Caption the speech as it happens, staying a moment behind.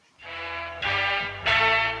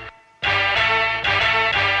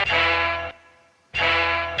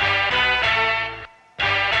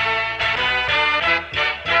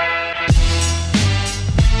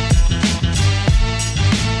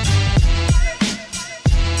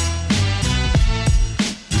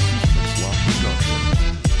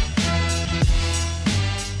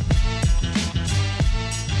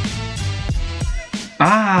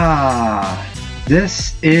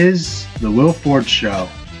This is the Will Ford Show.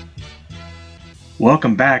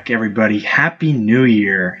 Welcome back, everybody. Happy New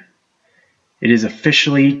Year. It is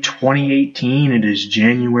officially 2018. It is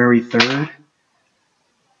January 3rd.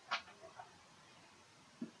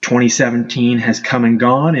 2017 has come and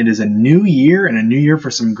gone. It is a new year and a new year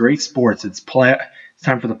for some great sports. It's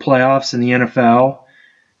time for the playoffs in the NFL.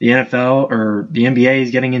 The NBA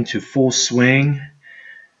is getting into full swing.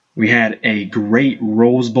 We had a great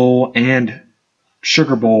Rose Bowl and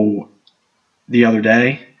Sugar Bowl the other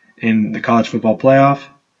day in the college football playoff.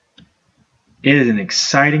 It is an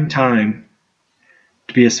exciting time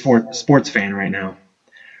to be a sports fan right now.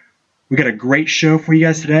 We got a great show for you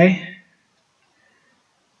guys today.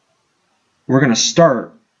 We're going to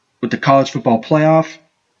start with the college football playoff.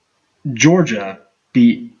 Georgia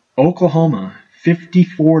beat Oklahoma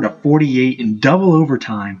 54-48 in double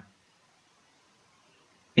overtime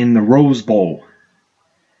in the Rose Bowl.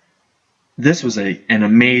 This was an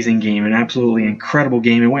amazing game, an absolutely incredible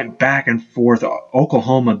game. It went back and forth.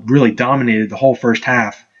 Oklahoma really dominated the whole first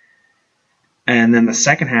half. And then the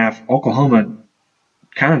second half, Oklahoma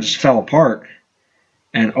kind of just fell apart.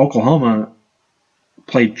 And Oklahoma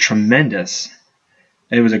played tremendous.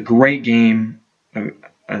 It was a great game,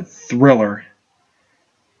 a thriller.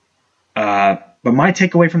 But my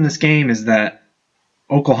takeaway from this game is that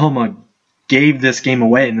Oklahoma gave this game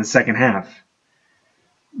away in the second half.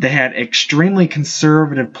 They had extremely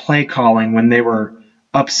conservative play calling when they were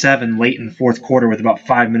up 7 late in the fourth quarter with about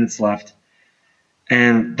 5 minutes left.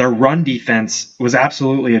 And their run defense was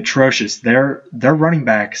absolutely atrocious. Their running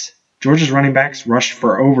backs, Georgia's running backs, rushed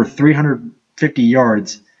for over 350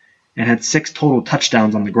 yards and had 6 total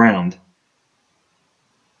touchdowns on the ground.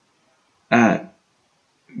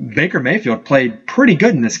 Baker Mayfield played pretty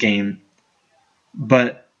good in this game,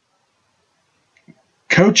 but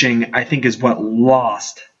coaching, I think, is what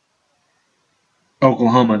lost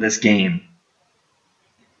Oklahoma this game.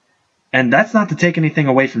 And that's not to take anything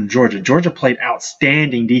away from Georgia. Georgia played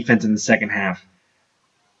outstanding defense in the second half.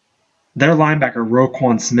 Their linebacker,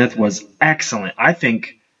 Roquan Smith, was excellent. I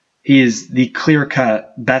think he is the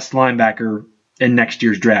clear-cut best linebacker in next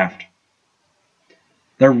year's draft.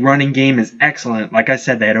 Their running game is excellent. Like I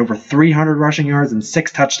said, they had over 300 rushing yards and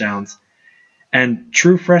 6 touchdowns. And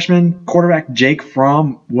true freshman quarterback Jake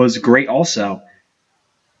Fromm was great also.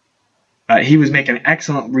 He was making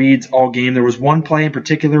excellent reads all game. There was one play in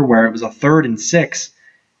particular where it was a 3rd and 6,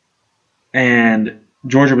 and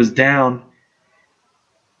Georgia was down,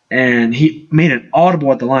 and he made an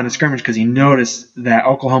audible at the line of scrimmage because he noticed that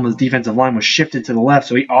Oklahoma's defensive line was shifted to the left,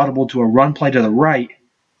 so he audibled to a run play to the right,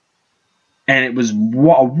 and it was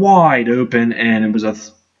wide open, and it was a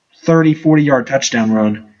 30, 40-yard touchdown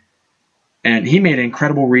run. And he made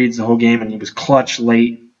incredible reads the whole game, and he was clutch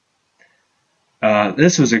late.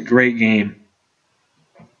 This was a great game.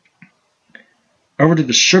 Over to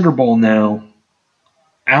the Sugar Bowl now.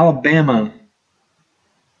 Alabama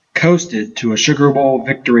coasted to a Sugar Bowl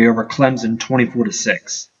victory over Clemson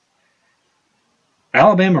 24-6.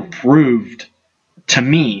 Alabama proved to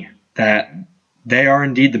me that they are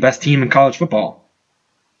indeed the best team in college football.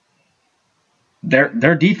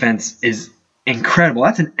 Their defense is incredible.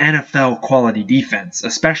 That's an NFL quality defense,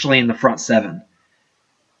 especially in the front 7.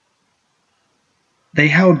 They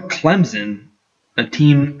held Clemson, a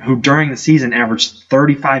team who during the season averaged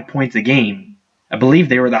 35 points a game. I believe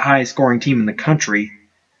they were the highest scoring team in the country.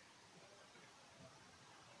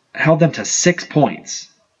 Held them to 6 points.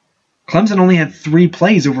 Clemson only had 3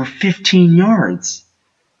 plays over 15 yards.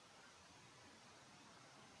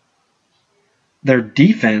 Their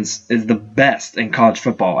defense is the best in college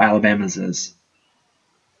football, Alabama's is.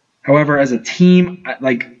 However, as a team,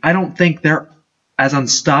 I don't think they're as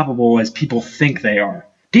unstoppable as people think they are.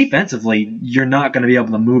 Defensively, you're not going to be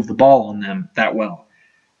able to move the ball on them that well.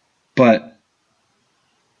 But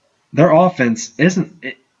their offense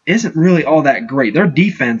isn't really all that great. Their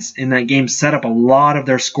defense in that game set up a lot of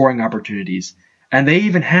their scoring opportunities. And they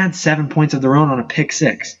even had 7 points of their own on a pick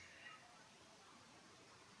 6.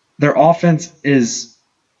 Their offense is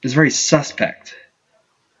very suspect,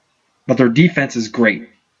 but their defense is great.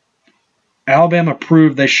 Alabama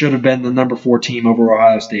proved they should have been the number 4 team over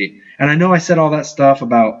Ohio State. And I know I said all that stuff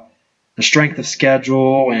about the strength of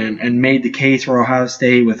schedule and made the case for Ohio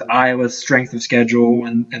State with Iowa's strength of schedule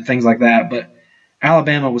and things like that, but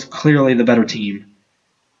Alabama was clearly the better team.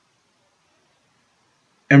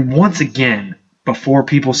 And once again, before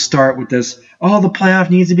people start with this, the playoff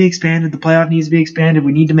needs to be expanded,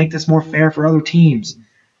 we need to make this more fair for other teams.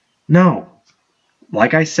 No.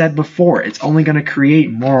 Like I said before, it's only going to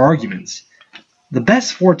create more arguments. The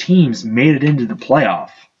best 4 teams made it into the playoff.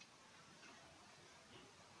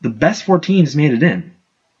 The best 4 teams made it in.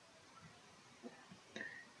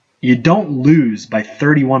 You don't lose by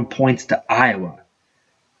 31 points to Iowa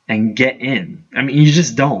and get in. I mean, you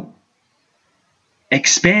just don't.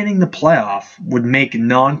 Expanding the playoff would make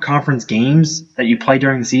non-conference games that you play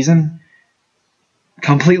during the season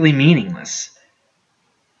completely meaningless.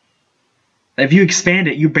 If you expand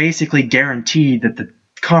it, you basically guarantee that the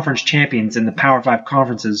conference champions in the Power 5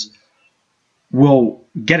 conferences will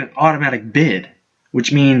get an automatic bid,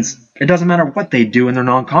 which means it doesn't matter what they do in their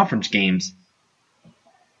non-conference games.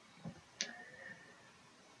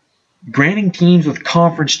 Granting teams with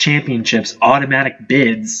conference championships automatic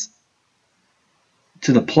bids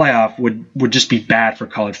to the playoff would just be bad for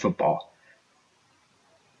college football.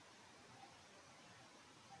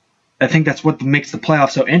 I think that's what makes the playoff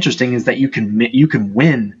so interesting, is that you can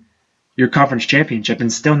win your conference championship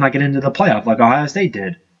and still not get into the playoff like Ohio State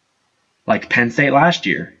did, like Penn State last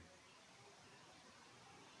year.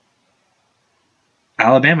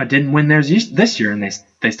 Alabama didn't win theirs this year, and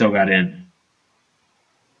they still got in.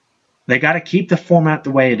 They got to keep the format the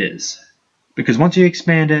way it is, because once you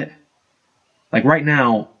expand it, like right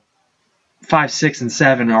now, 5, 6, and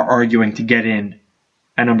 7 are arguing to get in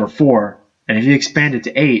at number 4, and if you expand it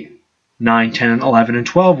to 8, 9, 10, 11, and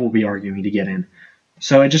 12 will be arguing to get in.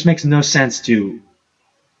 So it just makes no sense to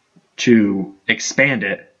expand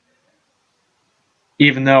it.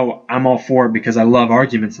 Even though I'm all for it because I love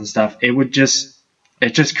arguments and stuff, it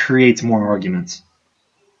just creates more arguments.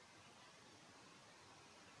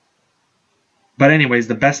 But anyways,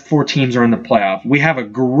 the best 4 teams are in the playoff. We have a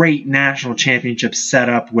great national championship set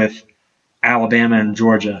up with Alabama and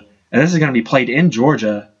Georgia. And this is going to be played in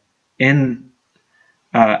Georgia, in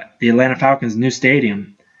the Atlanta Falcons' new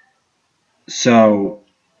stadium. So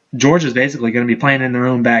Georgia's basically going to be playing in their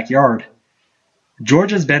own backyard.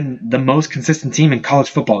 Georgia's been the most consistent team in college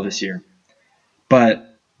football this year,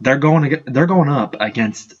 but they're going up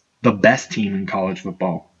against the best team in college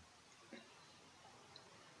football.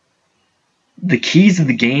 The keys of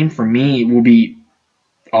the game for me will be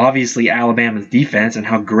obviously Alabama's defense and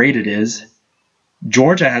how great it is.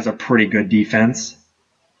 Georgia has a pretty good defense.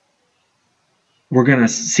 We're going to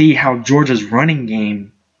see how Georgia's running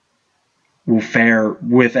game will fare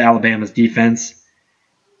with Alabama's defense.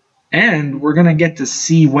 And we're going to get to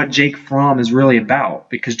see what Jake Fromm is really about,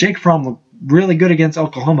 because Jake Fromm looked really good against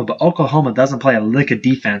Oklahoma, but Oklahoma doesn't play a lick of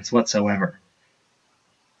defense whatsoever.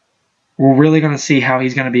 We're really going to see how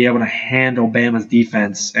he's going to be able to handle Bama's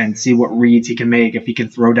defense and see what reads he can make, if he can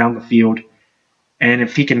throw down the field, and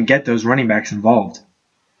if he can get those running backs involved.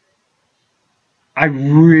 I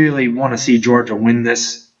really want to see Georgia win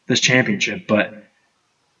this championship, but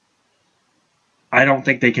I don't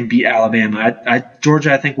think they can beat Alabama.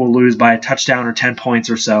 Georgia, I think, will lose by a touchdown or 10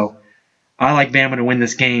 points or so. I like Bama to win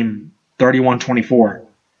this game 31-24.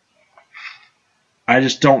 I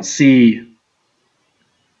just don't see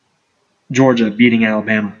Georgia beating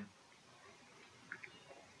Alabama.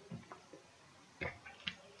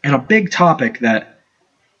 And a big topic that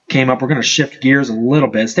came up, we're going to shift gears a little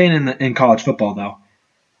bit, staying in college football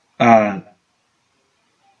though.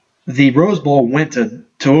 The Rose Bowl went to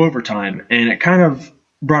overtime, and it kind of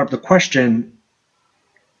brought up the question,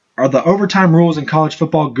 are the overtime rules in college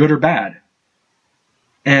football good or bad?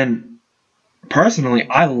 And personally,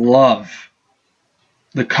 I love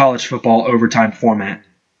the college football overtime format.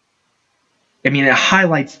 I mean, it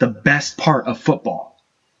highlights the best part of football.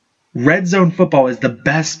 Red zone football is the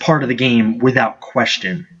best part of the game without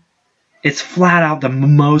question. It's flat out the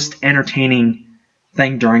most entertaining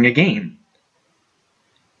thing during a game.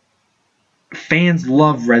 Fans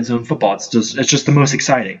love red zone football. It's just the most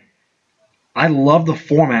exciting. I love the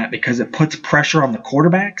format because it puts pressure on the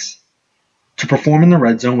quarterbacks to perform in the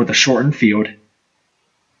red zone with a shortened field.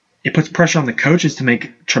 It puts pressure on the coaches to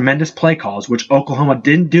make tremendous play calls, which Oklahoma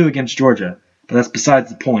didn't do against Georgia, but that's besides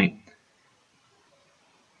the point.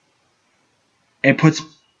 It puts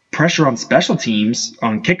pressure on special teams,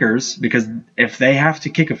 on kickers, because if they have to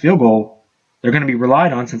kick a field goal, they're going to be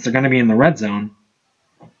relied on since they're going to be in the red zone.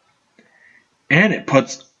 And it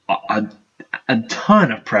puts a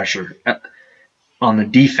ton of pressure on the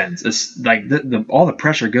defense. It's like all the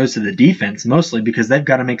pressure goes to the defense, mostly because they've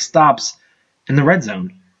got to make stops in the red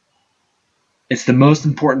zone. It's the most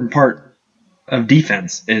important part of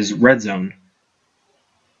defense is red zone.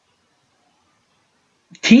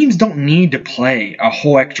 Teams don't need to play a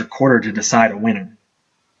whole extra quarter to decide a winner.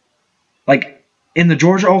 Like in the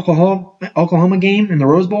Georgia-Oklahoma game in the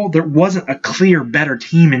Rose Bowl, there wasn't a clear better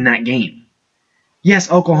team in that game.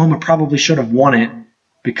 Yes, Oklahoma probably should have won it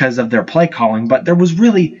because of their play calling, but there was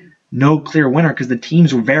really no clear winner because the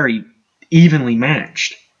teams were very evenly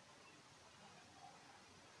matched.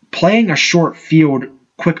 playing a short field,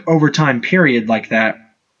 quick overtime period like that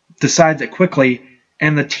decides it quickly,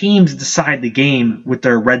 and the teams decide the game with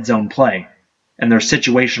their red zone play and their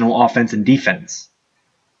situational offense and defense.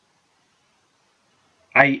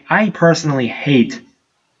 I personally hate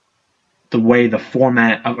the way the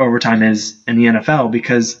format of overtime is in the NFL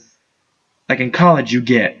because, like in college,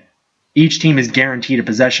 each team is guaranteed a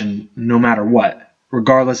possession no matter what,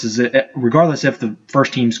 regardless if the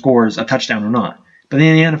first team scores a touchdown or not. But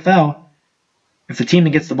in the NFL, if the team that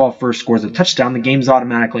gets the ball first scores a touchdown, the game's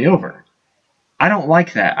automatically over. I don't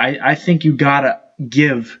like that. I think you gotta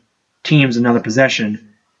give teams another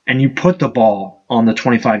possession, and you put the ball on the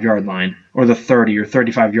 25-yard line or the 30 or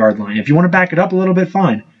 35-yard line. If you want to back it up a little bit,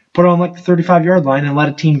 fine. Put it on like the 35-yard line and let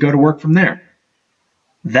a team go to work from there.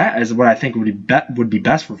 That is what I think would be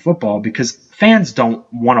best for football, because fans don't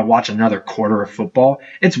want to watch another quarter of football.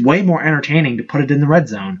 It's way more entertaining to put it in the red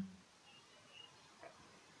zone.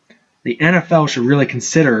 The NFL should really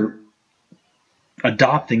consider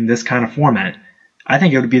adopting this kind of format. I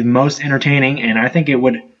think it would be the most entertaining, and I think it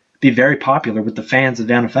would be very popular with the fans of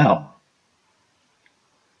the NFL.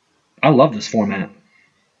 I love this format.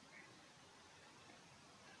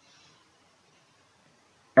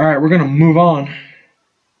 All right, we're going to move on.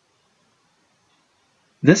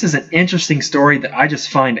 This is an interesting story that I just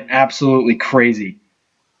find absolutely crazy.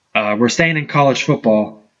 We're staying in college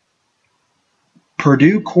football.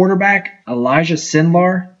 Purdue quarterback Elijah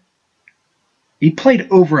Sindelar, he played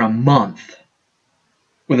over a month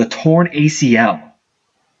with a torn ACL.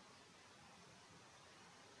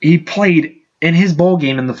 He played in his bowl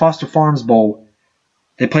game in the Foster Farms Bowl.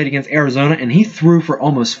 They played against Arizona, and he threw for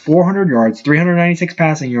almost 400 yards, 396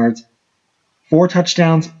 passing yards, 4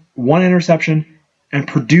 touchdowns, 1 interception, and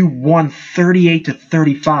Purdue won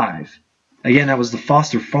 38-35. Again, that was the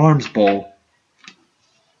Foster Farms Bowl.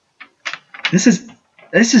 This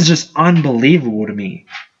is just unbelievable to me.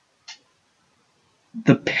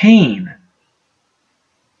 The pain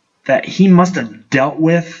that he must have dealt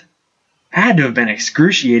with had to have been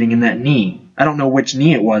excruciating in that knee. I don't know which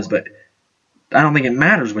knee it was, but I don't think it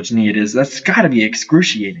matters which knee it is. That's got to be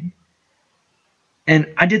excruciating.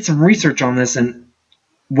 And I did some research on this, and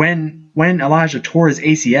when Elijah tore his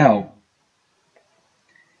ACL,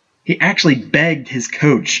 he actually begged his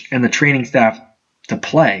coach and the training staff to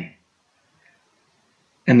play.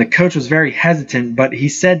 And the coach was very hesitant, but he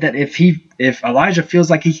said that if Elijah feels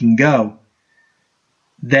like he can go,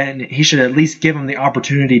 then he should at least give him the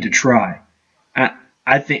opportunity to try.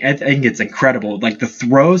 I think it's incredible. Like, the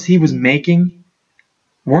throws he was making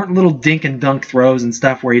weren't little dink and dunk throws and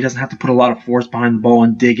stuff where he doesn't have to put a lot of force behind the ball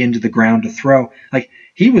and dig into the ground to throw. Like,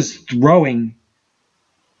 he was throwing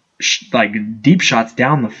like deep shots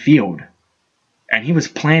down the field, and he was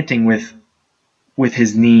planting with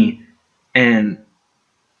his knee and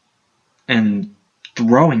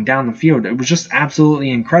throwing down the field. It was just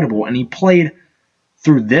absolutely incredible. And he played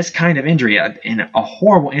through this kind of injury, in a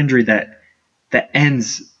horrible injury that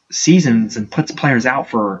ends seasons and puts players out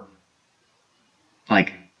for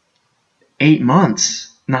like 8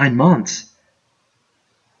 months, 9 months.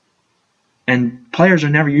 And players are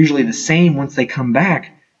never usually the same once they come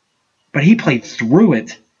back. But he played through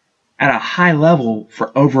it at a high level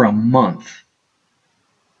for over a month.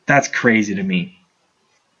 That's crazy to me.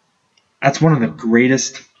 That's one of the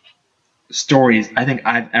greatest stories I think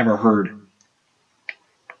I've ever heard.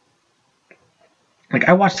 Like,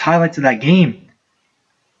 I watched highlights of that game.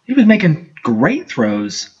 He was making great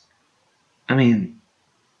throws. I mean,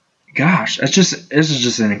 gosh, this is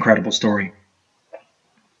just an incredible story.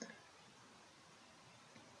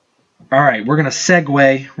 All right, we're going to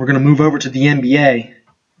segue. We're going to move over to the NBA.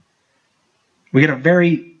 We get a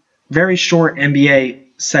very, very short NBA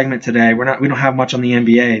segment today. We don't have much on the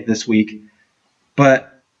NBA this week.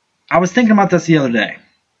 But I was thinking about this the other day.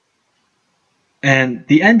 And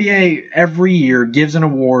the NBA every year gives an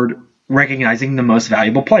award recognizing the most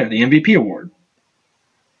valuable player, the MVP award.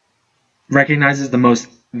 Recognizes the most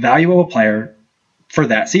valuable player for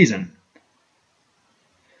that season.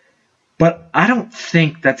 But I don't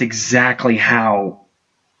think that's exactly how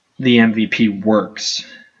the MVP works.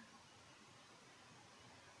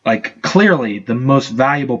 Like, clearly, the most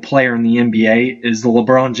valuable player in the NBA is the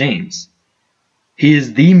LeBron James. He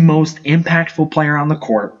is the most impactful player on the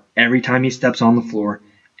court every time he steps on the floor,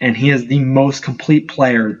 and he is the most complete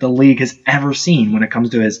player the league has ever seen when it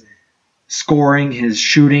comes to his scoring, his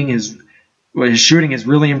shooting. His shooting has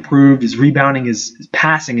really improved. His rebounding, his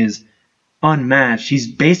passing is unmatched.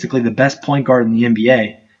 He's basically the best point guard in the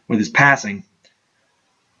NBA with his passing.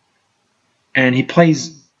 And he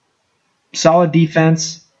plays solid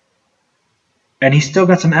defense, and he's still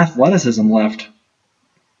got some athleticism left.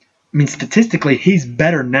 I mean, statistically, he's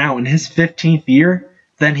better now in his 15th year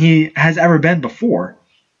than he has ever been before.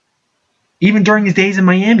 Even during his days in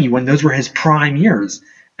Miami, when those were his prime years.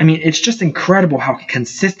 I mean, it's just incredible how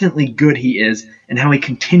consistently good he is and how he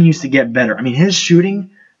continues to get better. I mean, his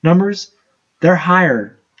shooting numbers, they're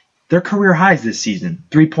higher. They're career highs this season.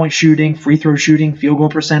 3-point shooting, free throw shooting, field goal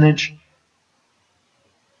percentage.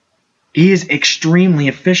 He is extremely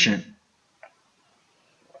efficient.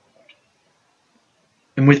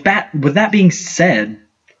 And with that being said,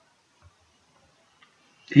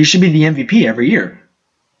 he should be the MVP every year.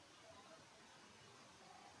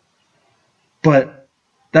 But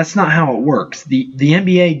that's not how it works. The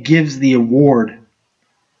NBA gives the award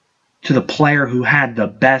to the player who had the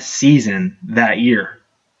best season that year.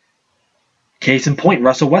 Case in point,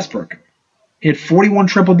 Russell Westbrook. He had 41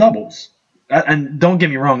 triple-doubles. And don't get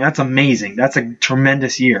me wrong, that's amazing. That's a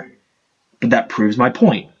tremendous year. But that proves my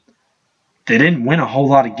point. They didn't win a whole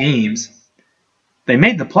lot of games. They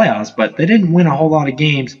made the playoffs, but they didn't win a whole lot of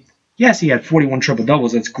games. Yes, he had 41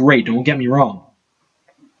 triple-doubles. That's great. Don't get me wrong.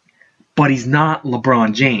 But he's not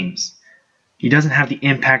LeBron James. He doesn't have the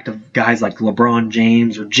impact of guys like LeBron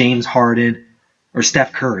James or James Harden or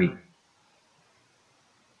Steph Curry.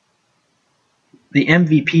 The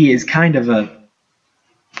MVP is kind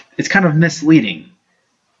of misleading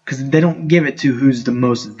because they don't give it to who's the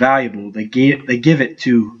most valuable. They give it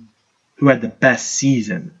to who had the best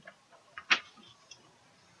season.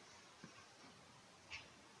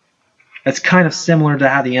 It's kind of similar to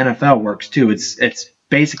how the NFL works too. It's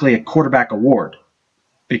basically a quarterback award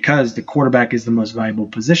because the quarterback is the most valuable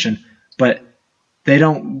position, but they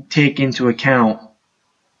don't take into account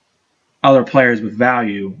other players with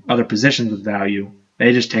value, other positions with value.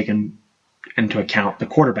 They just take into account the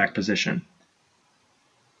quarterback position.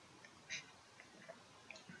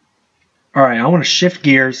 All right, I want to shift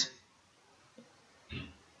gears.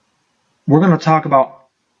 We're going to talk about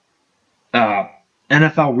NFL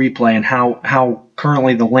replay and how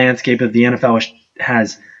currently the landscape of the NFL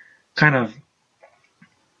has kind of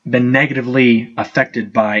been negatively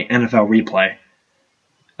affected by NFL replay.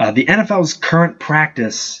 The NFL's current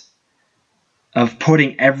practice of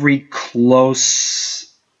putting every close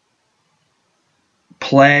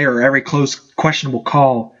play or every close questionable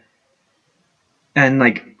call and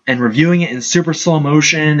reviewing it in super slow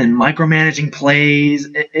motion and micromanaging plays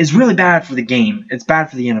is really bad for the game. It's bad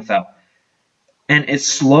for the NFL. And it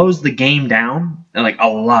slows the game down a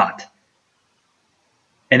lot.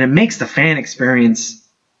 And it makes the fan experience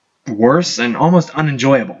worse and almost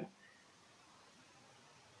unenjoyable.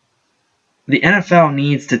 The NFL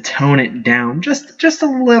needs to tone it down just a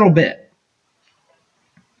little bit.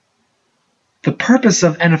 The purpose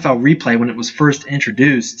of NFL replay when it was first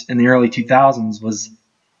introduced in the early 2000s was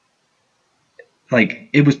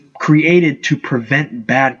it was created to prevent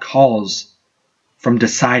bad calls from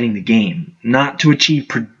deciding the game, not to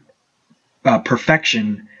achieve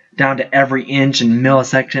perfection down to every inch and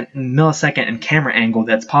millisecond and camera angle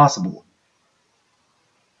that's possible.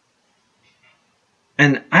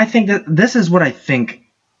 And I think that this is what I think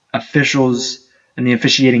officials and the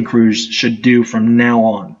officiating crews should do from now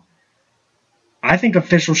on. I think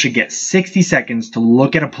officials should get 60 seconds to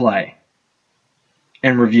look at a play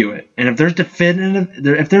and review it. And if there's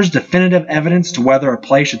definitive evidence to whether a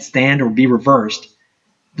play should stand or be reversed,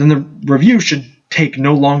 then the review should take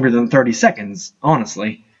no longer than 30 seconds,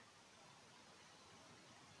 honestly.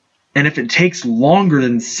 And if it takes longer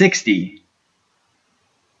than 60,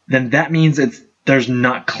 then that means there's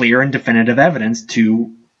not clear and definitive evidence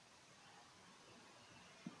to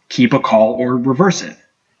keep a call or reverse it.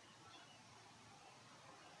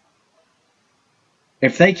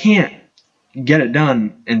 If they can't get it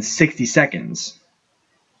done in 60 seconds,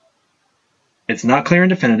 it's not clear and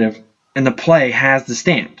definitive, and the play has to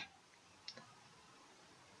stand.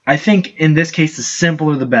 I think in this case, the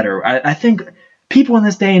simpler the better. I think people in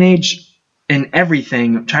this day and age and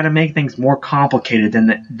everything try to make things more complicated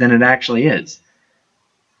than it actually is.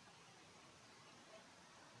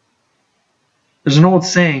 There's an old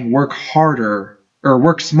saying, work smarter,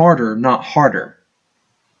 not harder.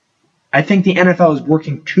 I think the NFL is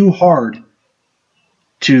working too hard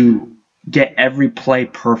to get every play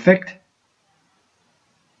perfect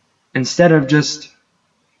instead of just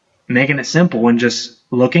making it simple and just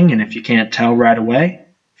looking, and if you can't tell right away,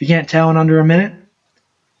 if you can't tell in under a minute,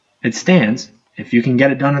 it stands. If you can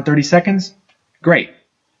get it done in 30 seconds, great.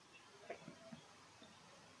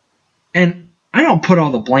 And I don't put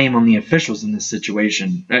all the blame on the officials in this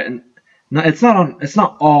situation. It's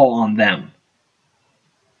not all on them.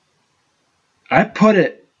 I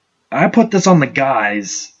put this on the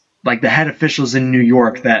guys, like the head officials in New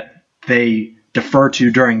York, that they defer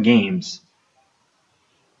to during games,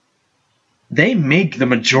 they make the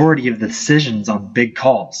majority of the decisions on big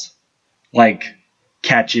calls, like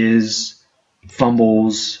catches,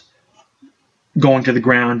 fumbles, going to the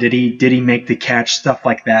ground. Did he make the catch? Stuff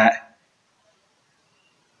like that.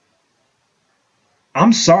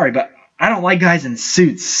 I'm sorry, but I don't like guys in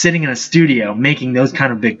suits sitting in a studio making those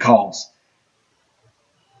kind of big calls.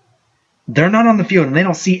 They're not on the field and they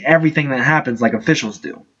don't see everything that happens like officials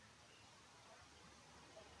do.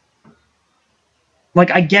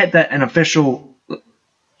 Like, I get that an official,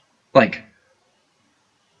 like,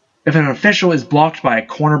 if an official is blocked by a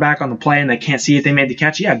cornerback on the play and they can't see if they made the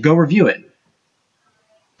catch, yeah, go review it.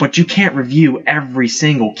 But you can't review every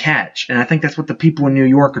single catch. And I think that's what the people in New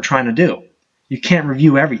York are trying to do. You can't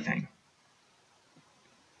review everything.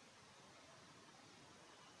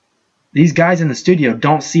 These guys in the studio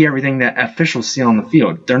don't see everything that officials see on the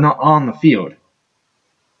field. They're not on the field.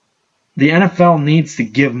 The NFL needs to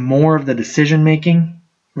give more of the decision-making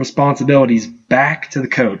responsibilities back to the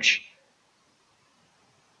coach.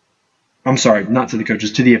 I'm sorry, not to the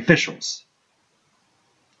coaches, to the officials.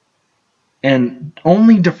 And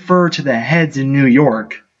only defer to the heads in New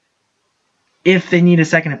York if they need a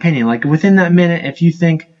second opinion. Like, within that minute, if you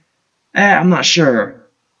think, I'm not sure,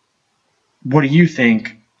 what do you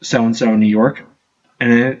think, so-and-so in New York?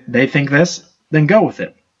 And they think this, then go with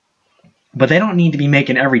it. But they don't need to be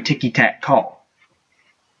making every ticky-tack call.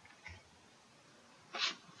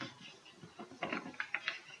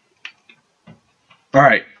 All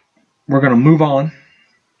right, we're going to move on.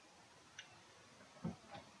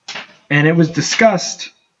 And it was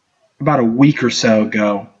discussed about a week or so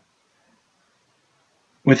ago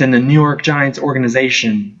within the New York Giants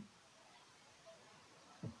organization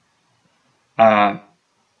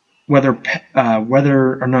whether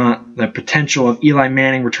or not the potential of Eli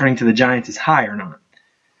Manning returning to the Giants is high or not.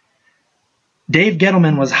 Dave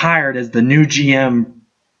Gettleman was hired as the new GM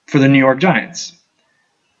for the New York Giants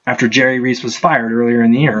after Jerry Reese was fired earlier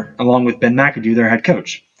in the year, along with Ben McAdoo, their head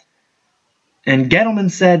coach. And Gettleman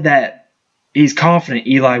said that he's confident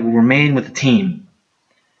Eli will remain with the team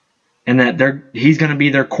and that he's going to be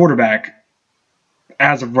their quarterback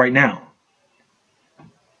as of right now.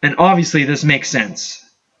 And obviously this makes sense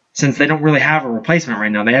since they don't really have a replacement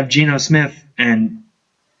right now. They have Geno Smith and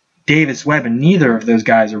Davis Webb, and neither of those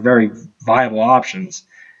guys are very viable options.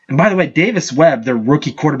 And by the way, Davis Webb, their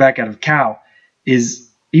rookie quarterback out of Cal,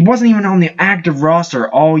 he wasn't even on the active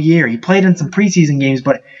roster all year. He played in some preseason games,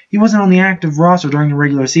 but he wasn't on the active roster during the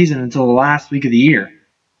regular season until the last week of the year.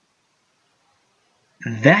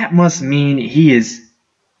 That must mean he is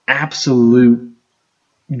absolute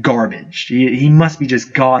garbage. He must be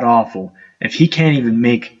just god-awful if he can't even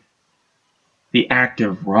make the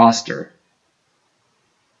active roster.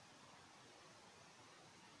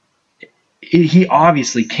 He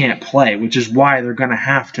obviously can't play, which is why they're going to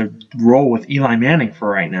have to roll with Eli Manning for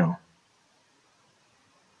right now.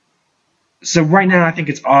 So right now I think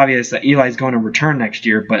it's obvious that Eli's going to return next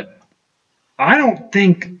year, but I don't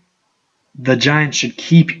think the Giants should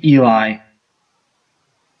keep Eli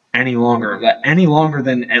any longer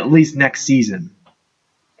than at least next season.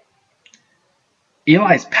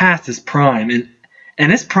 Eli's past his prime,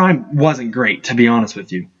 and his prime wasn't great, to be honest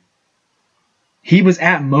with you. He was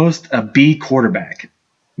at most a B quarterback.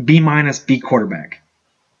 B- quarterback.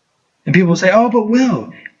 And people will say, oh, but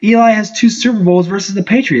Will, Eli has 2 Super Bowls versus the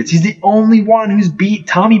Patriots. He's the only one who's beat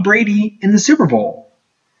Tommy Brady in the Super Bowl.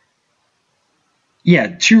 Yeah,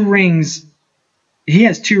 2 rings. He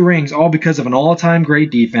has 2 rings all because of an all-time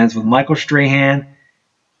great defense with Michael Strahan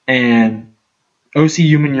and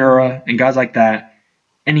O.C. Umenyiora and guys like that.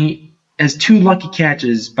 And he has 2 lucky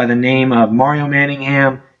catches by the name of Mario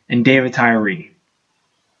Manningham and David Tyree.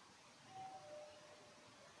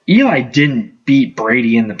 Eli didn't beat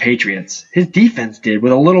Brady and the Patriots. His defense did,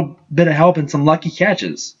 with a little bit of help and some lucky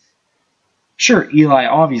catches. Sure, Eli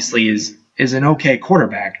obviously is an okay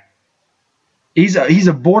quarterback. He's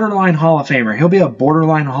a borderline Hall of Famer. He'll be a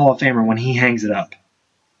borderline Hall of Famer when he hangs it up.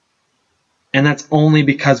 And that's only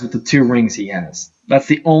because with the 2 rings he has. That's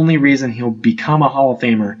the only reason he'll become a Hall of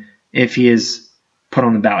Famer if he is put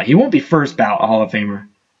on the ballot. He won't be first ballot Hall of Famer,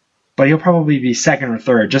 but he'll probably be second or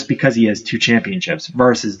third just because he has 2 championships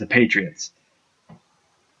versus the Patriots.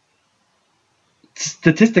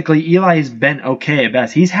 Statistically, Eli has been okay at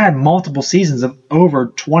best. He's had multiple seasons of over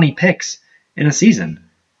 20 picks in a season.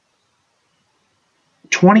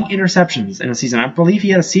 20 interceptions in a season. I believe he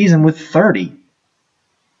had a season with 30.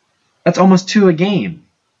 That's almost 2 a game.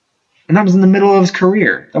 And that was in the middle of his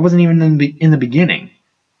career. That wasn't even in the beginning.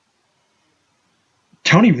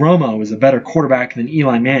 Tony Romo is a better quarterback than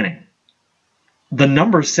Eli Manning. The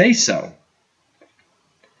numbers say so.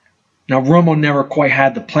 Now, Romo never quite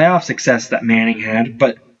had the playoff success that Manning had,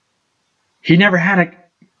 but he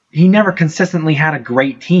never consistently had a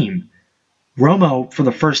great team. Romo, for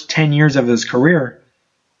the first 10 years of his career,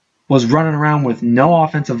 was running around with no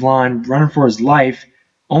offensive line, running for his life,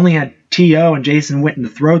 only had T.O. and Jason Witten to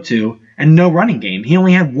throw to, and no running game. He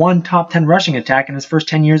only had one top 10 rushing attack in his first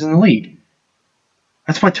 10 years in the league.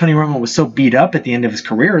 That's why Tony Romo was so beat up at the end of his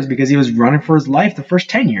career, is because he was running for his life the first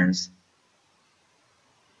 10 years.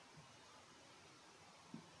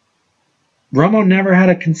 Romo never had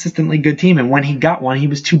a consistently good team, and when he got one, he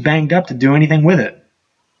was too banged up to do anything with it.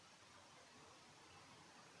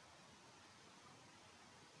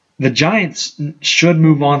 The Giants should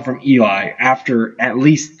move on from Eli after at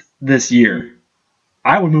least this year.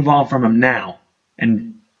 I would move on from him now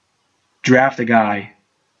and draft a guy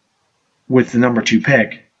with the number 2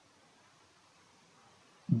 pick.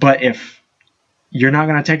 But if you're not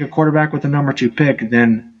going to take a quarterback with the number 2 pick,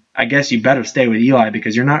 then I guess you better stay with Eli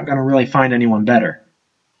because you're not going to really find anyone better.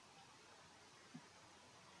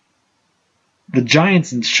 The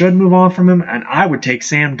Giants should move on from him, and I would take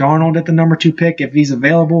Sam Darnold at the number 2 pick if he's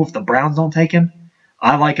available, if the Browns don't take him.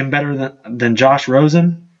 I like him better than Josh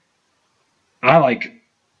Rosen. I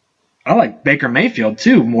like Baker Mayfield,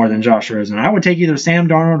 too, more than Josh Rosen. I would take either Sam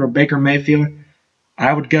Darnold or Baker Mayfield.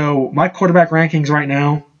 I would go, my quarterback rankings right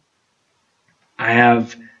now, I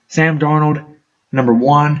have Sam Darnold, number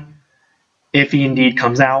 1, if he indeed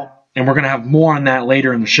comes out. And we're going to have more on that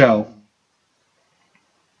later in the show.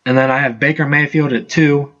 And then I have Baker Mayfield at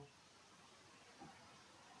 2.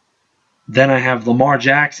 Then I have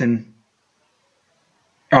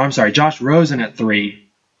Josh Rosen at 3.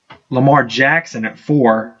 Lamar Jackson at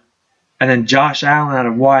 4. And then Josh Allen out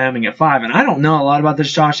of Wyoming at 5. And I don't know a lot about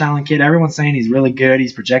this Josh Allen kid. Everyone's saying he's really good.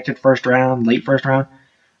 He's projected first round, late first round.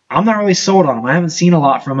 I'm not really sold on him. I haven't seen a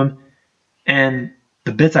lot from him. And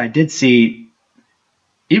the bits I did see,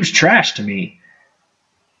 he was trash to me.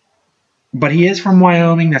 But he is from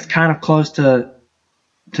Wyoming. That's kind of close to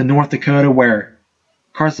North Dakota where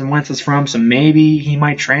Carson Wentz is from. So maybe he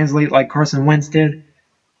might translate like Carson Wentz did.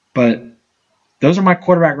 But those are my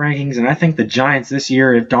quarterback rankings. And I think the Giants this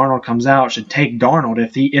year, if Darnold comes out, should take Darnold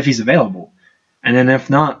if he's available. And then if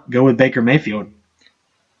not, go with Baker Mayfield.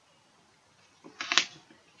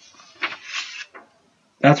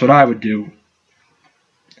 That's what I would do.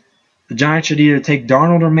 The Giants should either take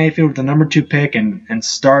Darnold or Mayfield with the number 2 pick and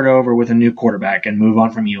start over with a new quarterback and move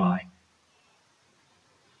on from Eli.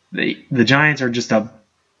 The Giants are just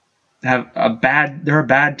they're a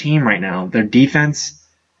bad team right now. Their defense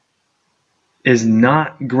is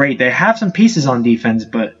not great. They have some pieces on defense,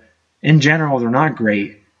 but in general, they're not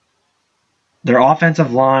great. Their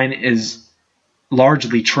offensive line is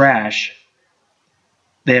largely trash.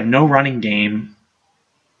 They have no running game.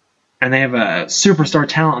 And they have a superstar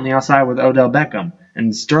talent on the outside with Odell Beckham.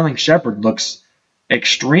 And Sterling Shepard looks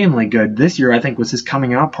extremely good. This year, I think, was his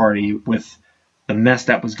coming out party with the mess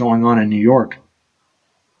that was going on in New York.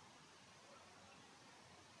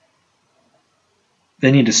 They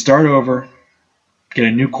need to start over, get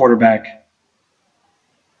a new quarterback,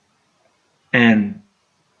 and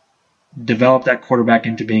develop that quarterback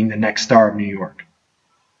into being the next star of New York.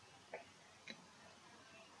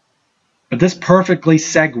 But this perfectly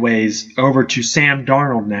segues over to Sam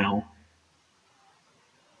Darnold now.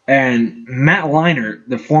 And Matt Leinart,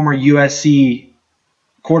 the former USC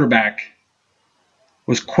quarterback,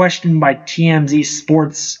 was questioned by TMZ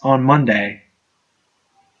Sports on Monday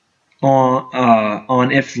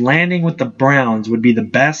on if landing with the Browns would be the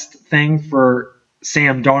best thing for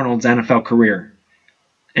Sam Darnold's NFL career.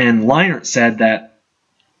 And Leinart said that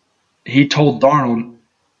he told Darnold,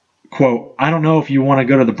 quote, "I don't know if you want to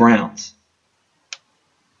go to the Browns."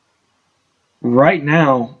 Right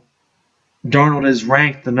now, Darnold is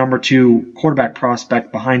ranked the number 2 quarterback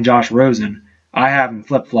prospect behind Josh Rosen. I have him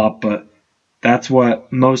flip-flop, but that's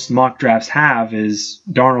what most mock drafts have is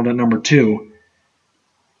Darnold at number 2.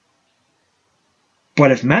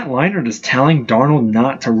 But if Matt Leinart is telling Darnold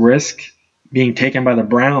not to risk being taken by the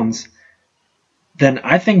Browns, then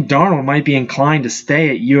I think Darnold might be inclined to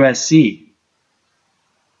stay at USC.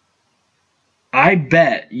 I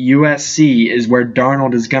bet USC is where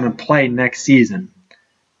Darnold is going to play next season.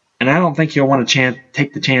 And I don't think he'll want to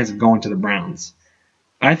take the chance of going to the Browns.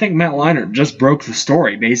 I think Matt Leinart just broke the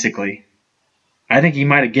story, basically. I think he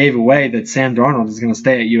might have gave away that Sam Darnold is going to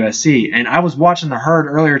stay at USC. And I was watching The Herd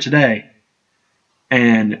earlier today.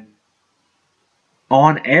 And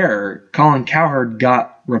on air, Colin Cowherd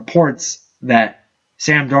got reports that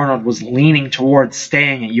Sam Darnold was leaning towards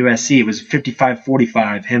staying at USC. It was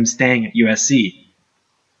 55-45, him staying at USC.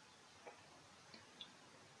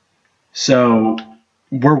 So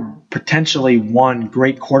we're potentially one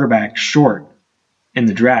great quarterback short in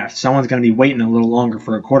the draft. Someone's going to be waiting a little longer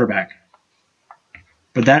for a quarterback.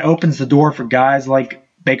 But that opens the door for guys like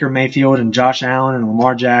Baker Mayfield and Josh Allen and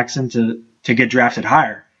Lamar Jackson to get drafted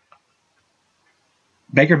higher.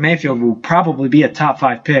 Baker Mayfield will probably be a top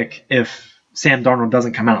 5 pick if Sam Darnold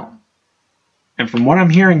doesn't come out. And from what I'm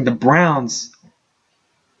hearing, the Browns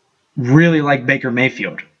really like Baker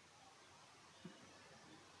Mayfield.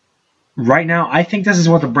 Right now, I think this is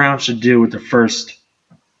what the Browns should do with the 1st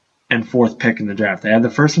and 4th pick in the draft. They have the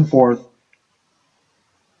 1st and 4th.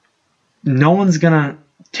 No one's going to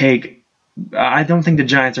take – I don't think the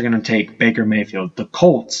Giants are going to take Baker Mayfield. The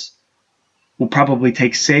Colts will probably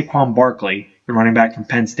take Saquon Barkley, the running back from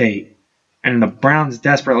Penn State, and the Browns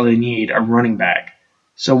desperately need a running back.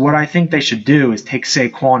 So what I think they should do is take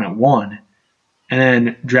Saquon at 1 and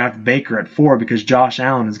then draft Baker at 4 because Josh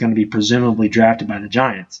Allen is going to be presumably drafted by the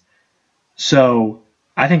Giants. So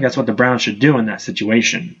I think that's what the Browns should do in that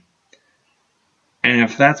situation. And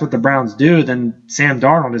if that's what the Browns do, then Sam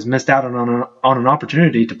Darnold has missed out on an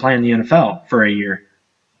opportunity to play in the NFL for a year.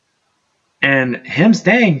 And him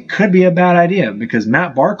staying could be a bad idea because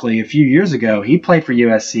Matt Barkley, a few years ago, he played for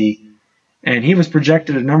USC, and he was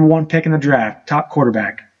projected a number 1 pick in the draft, top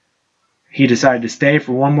quarterback. He decided to stay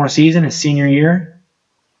for one more season, his senior year,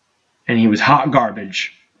 and he was hot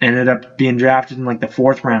garbage. Ended up being drafted in like the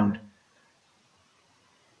 4th round.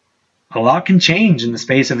 A lot can change in the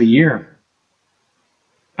space of a year.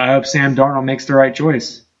 I hope Sam Darnold makes the right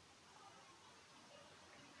choice.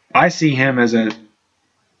 I see him as a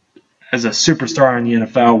superstar in the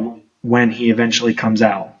NFL when he eventually comes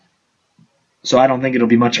out. So I don't think it'll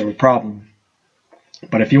be much of a problem.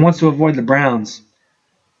 But if he wants to avoid the Browns,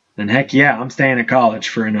 then heck yeah, I'm staying at college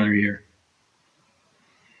for another year.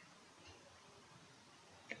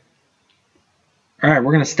 All right,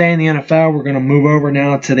 we're going to stay in the NFL. We're going to move over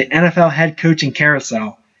now to the NFL head coaching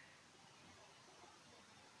carousel.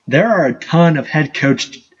 There are a ton of head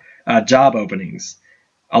coach job openings.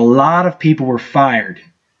 A lot of people were fired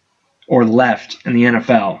or left in the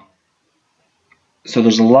NFL. So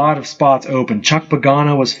there's a lot of spots open. Chuck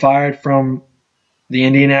Pagano was fired from the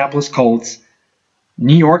Indianapolis Colts.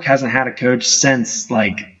 New York hasn't had a coach since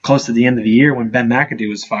like close to the end of the year when Ben McAdoo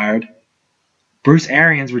was fired. Bruce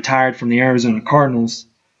Arians retired from the Arizona Cardinals.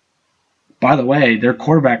 By the way, their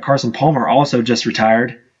quarterback Carson Palmer also just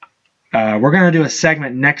retired. We're going to do a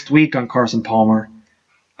segment next week on Carson Palmer.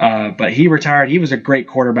 But he retired. He was a great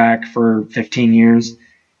quarterback for 15 years.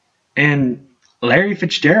 And Larry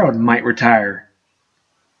Fitzgerald might retire.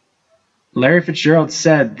 Larry Fitzgerald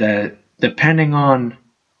said that depending on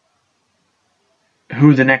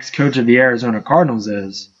who the next coach of the Arizona Cardinals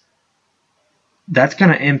is, that's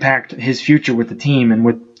going to impact his future with the team and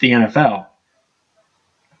with the NFL.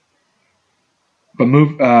 But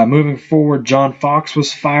moving forward, John Fox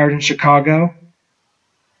was fired in Chicago.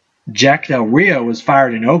 Jack Del Rio was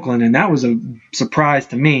fired in Oakland, and that was a surprise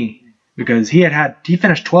to me because he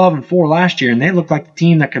finished 12-4 last year, and they looked like the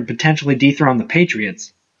team that could potentially dethrone the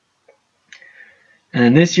Patriots.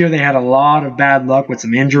 And this year they had a lot of bad luck with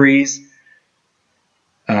some injuries.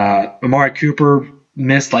 Amari Cooper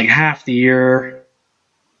missed like half the year.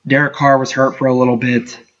 Derek Carr was hurt for a little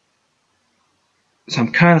bit. So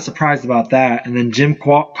I'm kind of surprised about that. And then Jim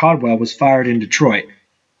Caldwell was fired in Detroit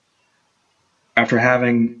after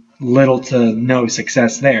having little to no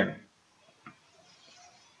success there.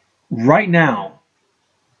 Right now,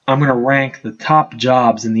 I'm going to rank the top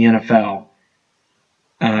jobs in the NFL,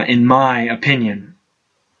 in my opinion.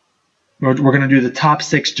 We're going to do the top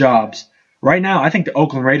 6 jobs. Right now, I think the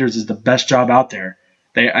Oakland Raiders is the best job out there.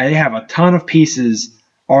 They have a ton of pieces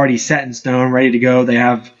already set in stone, ready to go. They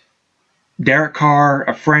have Derek Carr,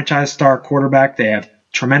 a franchise star quarterback. They have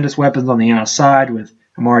tremendous weapons on the outside with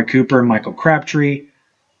Amari Cooper and Michael Crabtree.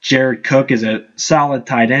 Jared Cook is a solid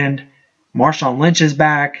tight end. Marshawn Lynch is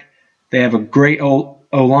back. They have a great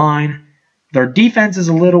O-line. Their defense is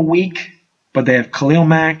a little weak, but they have Khalil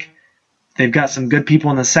Mack. They've got some good people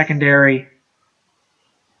in the secondary.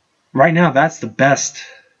 Right now, that's the best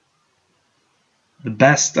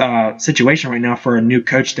situation right now for a new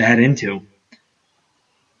coach to head into.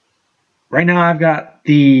 Right now, I've got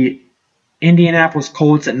the Indianapolis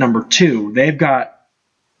Colts at number 2. They've got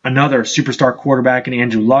another superstar quarterback in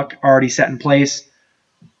Andrew Luck already set in place.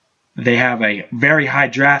 They have a very high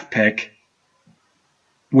draft pick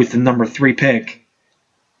with the number 3 pick.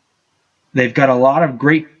 They've got a lot of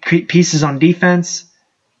great pieces on defense.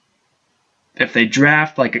 If they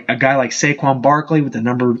draft like a guy like Saquon Barkley with the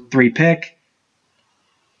number 3 pick,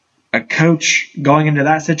 a coach going into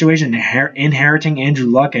that situation, inheriting Andrew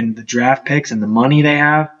Luck and the draft picks and the money they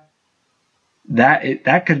have,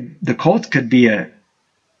 the Colts could be a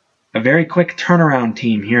very quick turnaround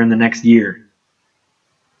team here in the next year.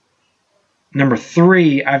 Number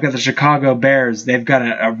 3, I've got the Chicago Bears. They've got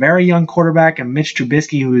a very young quarterback in Mitch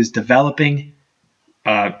Trubisky who is developing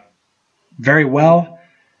very well.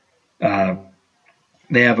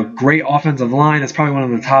 They have a great offensive line. It's probably one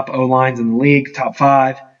of the top O-lines in the league, top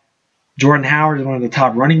 5. Jordan Howard is one of the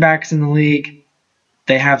top running backs in the league.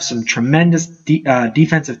 They have some tremendous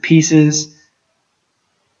defensive pieces.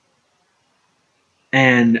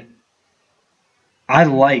 And I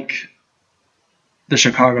like the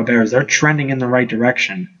Chicago Bears. They're trending in the right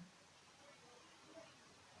direction.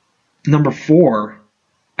 Number 4,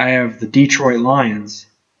 I have the Detroit Lions.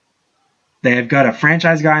 They have got a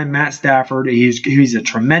franchise guy in Matt Stafford. He's a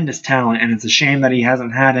tremendous talent, and it's a shame that he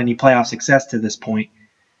hasn't had any playoff success to this point.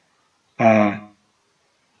 But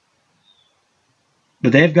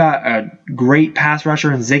they've got a great pass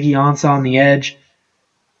rusher in Ziggy Ansah on the edge.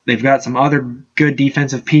 They've got some other good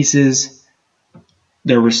defensive pieces.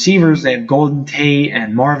 Their receivers, they have Golden Tate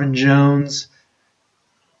and Marvin Jones.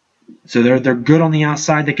 So they're good on the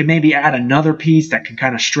outside. They could maybe add another piece that can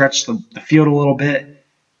kind of stretch the field a little bit.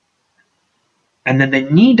 And then they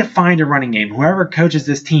need to find a running game. Whoever coaches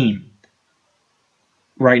this team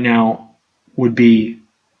right now they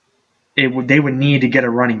would need to get a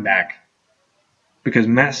running back. Because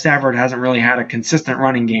Matt Stafford hasn't really had a consistent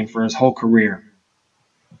running game for his whole career.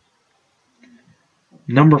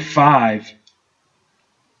 Number 5,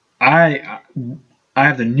 I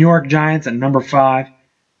have the New York Giants at number 5.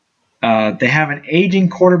 They have an aging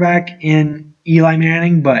quarterback in Eli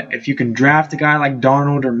Manning, but if you can draft a guy like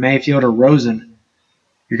Darnold or Mayfield or Rosen,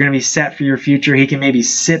 you're going to be set for your future. He can maybe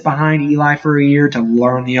sit behind Eli for a year to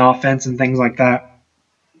learn the offense and things like that.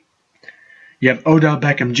 You have Odell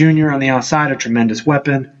Beckham Jr. on the outside, a tremendous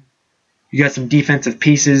weapon. You got some defensive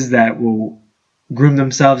pieces that will groom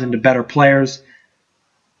themselves into better players.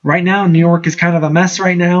 Right now, New York is kind of a mess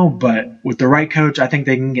right now, but with the right coach, I think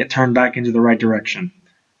they can get turned back into the right direction.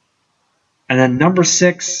 And then number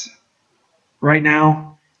 6, right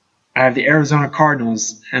now, I have the Arizona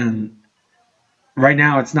Cardinals, and right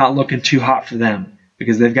now it's not looking too hot for them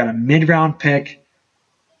because they've got a mid-round pick.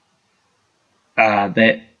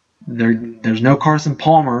 There's no Carson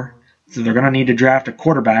Palmer, so they're going to need to draft a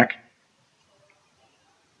quarterback.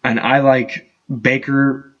 And I like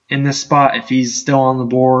Baker in this spot if he's still on the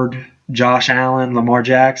board. Josh Allen, Lamar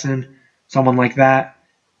Jackson, someone like that.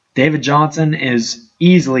 David Johnson is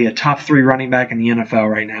easily a top 3 running back in the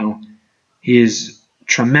NFL right now. He is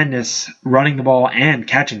tremendous running the ball and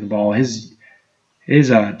catching the ball. His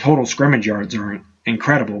total scrimmage yards are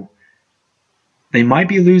incredible. They might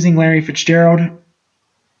be losing Larry Fitzgerald,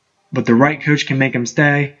 but the right coach can make him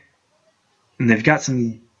stay. And they've got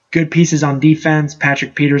some good pieces on defense.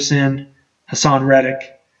 Patrick Peterson, Hassan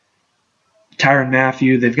Reddick, Tyrann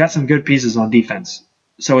Mathieu. They've got some good pieces on defense.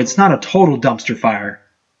 So it's not a total dumpster fire,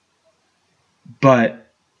 but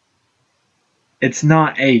it's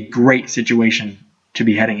not a great situation to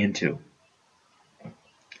be heading into.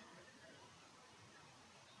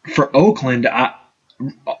 For Oakland,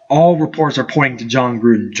 all reports are pointing to John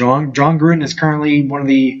Gruden. John Gruden is currently one of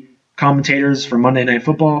the commentators for Monday Night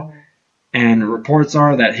Football, and reports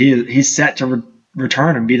are that he's set to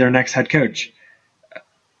return and be their next head coach.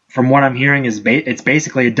 From what I'm hearing, it's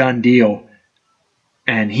basically a done deal,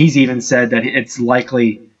 and he's even said that it's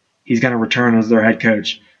likely he's going to return as their head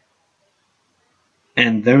coach.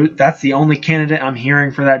 And that's the only candidate I'm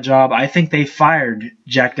hearing for that job. I think they fired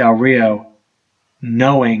Jack Del Rio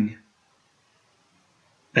knowing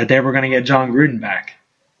that they were going to get John Gruden back.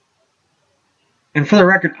 And for the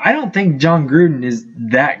record, I don't think John Gruden is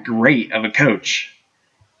that great of a coach.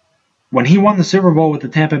 When he won the Super Bowl with the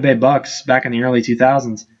Tampa Bay Bucks back in the early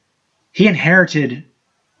 2000s, he inherited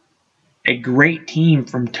a great team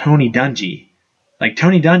from Tony Dungy. Like,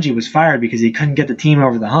 Tony Dungy was fired because he couldn't get the team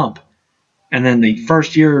over the hump. And then the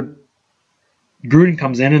first year, Gruden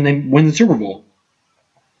comes in and they win the Super Bowl.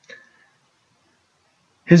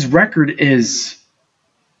 His record is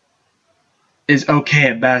okay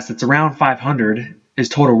at best. It's around 500, his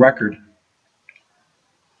total record.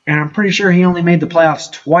 And I'm pretty sure he only made the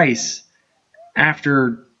playoffs twice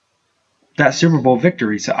after that Super Bowl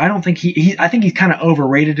victory. So I don't think I think he's kind of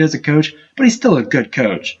overrated as a coach, but he's still a good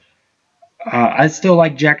coach. I still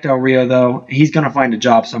like Jack Del Rio, though. He's going to find a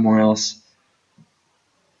job somewhere else.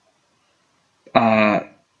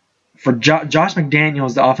 For Josh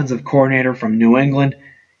McDaniels, the offensive coordinator from New England,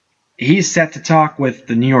 he's set to talk with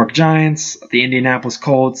the New York Giants, the Indianapolis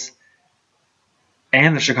Colts,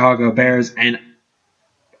 and the Chicago Bears. And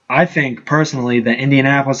I think, personally, that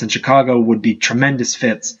Indianapolis and Chicago would be tremendous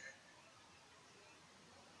fits.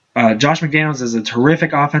 Josh McDaniels is a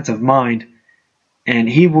terrific offensive mind, and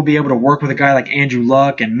he will be able to work with a guy like Andrew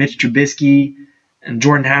Luck and Mitch Trubisky and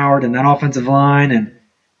Jordan Howard and that offensive line. And,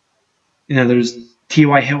 there's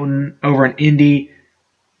T.Y. Hilton over in Indy.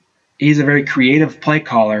 He's a very creative play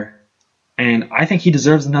caller, and I think he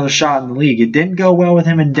deserves another shot in the league. It didn't go well with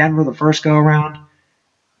him in Denver the first go-around,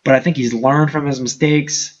 but I think he's learned from his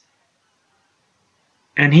mistakes.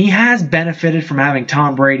 And he has benefited from having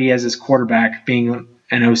Tom Brady as his quarterback, being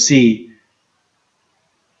an OC.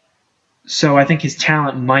 So I think his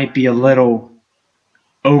talent might be a little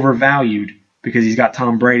overvalued because he's got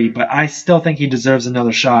Tom Brady, but I still think he deserves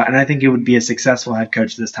another shot, and I think he would be a successful head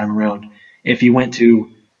coach this time around if he went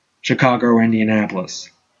to Chicago or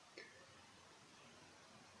Indianapolis.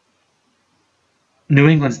 New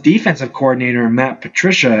England's defensive coordinator, Matt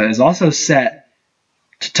Patricia, is also set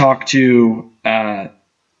to talk to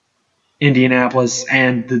Indianapolis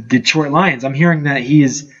and the Detroit Lions. I'm hearing that he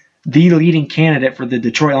is the leading candidate for the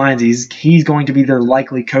Detroit Lions. He's going to be their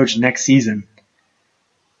likely coach next season.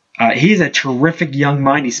 He's a terrific young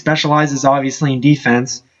mind. He specializes, obviously, in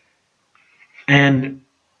defense. And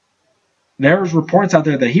there's reports out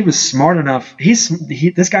there that he was smart enough.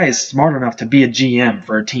 This guy is smart enough to be a GM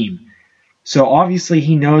for a team. So, obviously,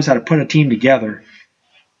 he knows how to put a team together.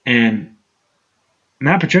 And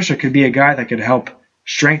Matt Patricia could be a guy that could help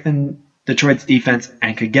strengthen Detroit's defense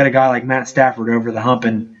and could get a guy like Matt Stafford over the hump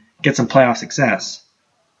and get some playoff success.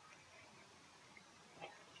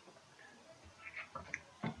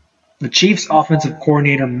 The Chiefs' offensive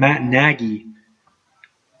coordinator, Matt Nagy,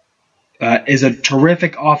 is a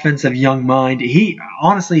terrific offensive young mind. He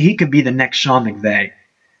could be the next Sean McVay.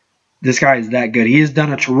 This guy is that good. He has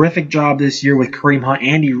done a terrific job this year with Kareem Hunt.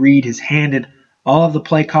 Andy Reid has handed all of the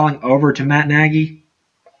play calling over to Matt Nagy.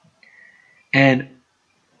 And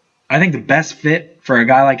I think the best fit for a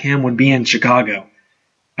guy like him would be in Chicago.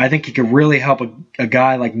 I think he could really help a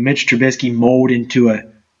guy like Mitch Trubisky mold into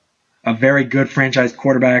a very good franchise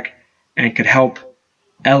quarterback and could help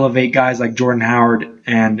elevate guys like Jordan Howard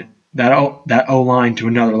and that O-line to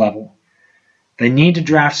another level. They need to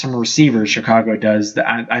draft some receivers, Chicago does.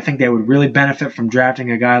 I think they would really benefit from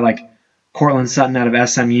drafting a guy like Cortland Sutton out of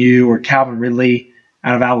SMU or Calvin Ridley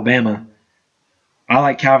out of Alabama. I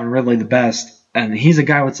like Calvin Ridley the best, and he's a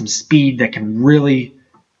guy with some speed that can really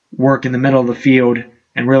work in the middle of the field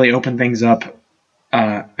and really open things up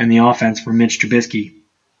in the offense for Mitch Trubisky.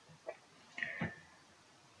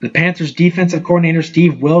 The Panthers' defensive coordinator,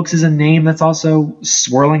 Steve Wilks, is a name that's also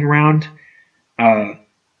swirling around.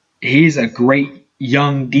 He's a great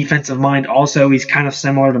young defensive mind. Also, he's kind of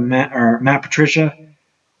similar to Matt Patricia.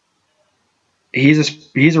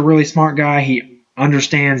 He's a really smart guy. He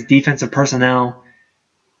understands defensive personnel.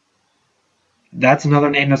 That's another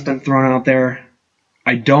name that's been thrown out there.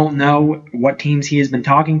 I don't know what teams he has been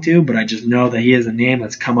talking to, but I just know that he is a name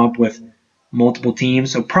that's come up with multiple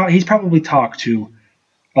teams. So he's probably talked to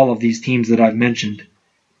all of these teams that I've mentioned.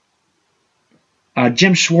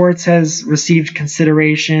 Jim Schwartz has received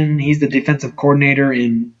consideration. He's the defensive coordinator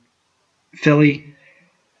in Philly.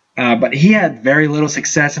 But he had very little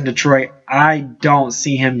success in Detroit. I don't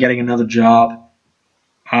see him getting another job.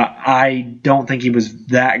 I don't think he was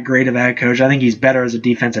that great of a head coach. I think he's better as a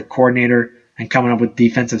defensive coordinator and coming up with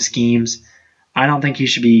defensive schemes. I don't think he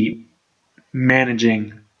should be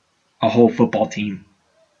managing a whole football team.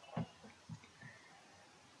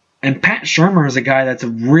 And Pat Shurmur is a guy that's a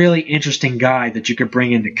really interesting guy that you could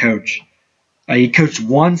bring in to coach. He coached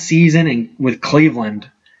one season with Cleveland,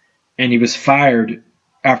 and he was fired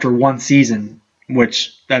after one season,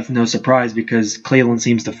 which that's no surprise because Cleveland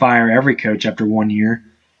seems to fire every coach after 1 year.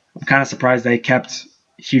 I'm kind of surprised they kept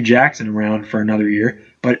Hugh Jackson around for another year,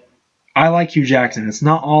 but I like Hugh Jackson. It's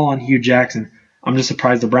not all on Hugh Jackson. I'm just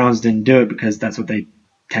surprised the Browns didn't do it because that's what they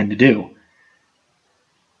tend to do.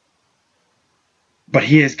 But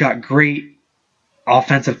he has got great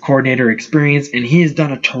offensive coordinator experience, and he has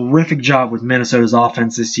done a terrific job with Minnesota's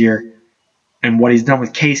offense this year. And what he's done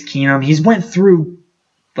with Case Keenum, he's went through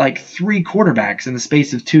like 3 quarterbacks in the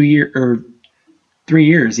space of 3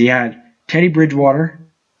 years. He had Teddy Bridgewater.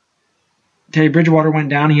 Teddy Bridgewater went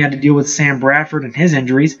down. He had to deal with Sam Bradford and his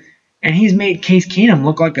injuries, and he's made Case Keenum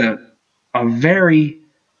look like a very,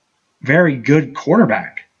 very good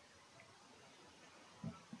quarterback.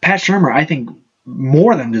 Pat Shurmur, I think,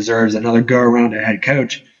 more than deserves another go-around at head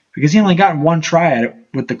coach because he only got one try at it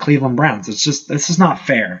with the Cleveland Browns. It's just not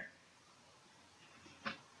fair.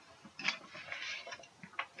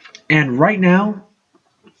 And right now,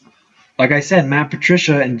 like I said, Matt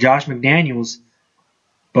Patricia and Josh McDaniels,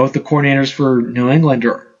 both the coordinators for New England,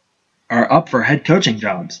 are up for head coaching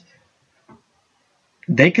jobs.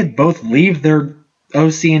 They could both leave their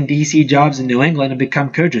OC and DC jobs in New England and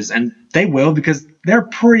become coaches. And they will, because they're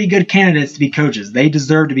pretty good candidates to be coaches. They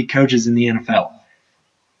deserve to be coaches in the NFL.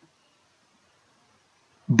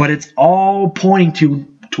 But it's all pointing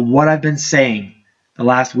to what I've been saying the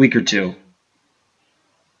last week or two.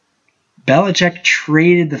 Belichick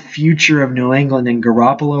traded the future of New England and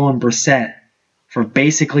Garoppolo and Brissett for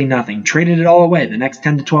basically nothing. Traded it all away the next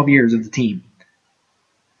 10 to 12 years of the team.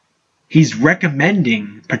 He's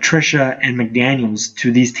recommending Patricia and McDaniels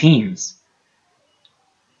to these teams.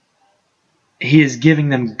 He is giving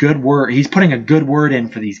them good word. He's putting a good word in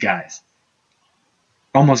for these guys.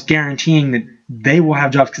 Almost guaranteeing that they will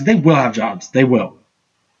have jobs, because they will have jobs. They will.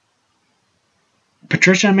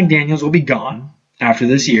 Patricia and McDaniels will be gone after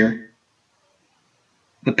this year.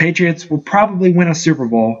 The Patriots will probably win a Super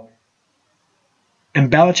Bowl. And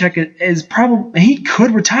Belichick is probably, he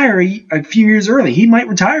could retire a few years early. He might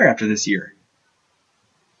retire after this year.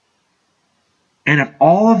 And if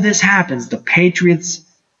all of this happens, the Patriots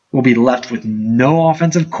will be left with no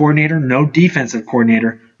offensive coordinator, no defensive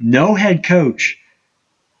coordinator, no head coach,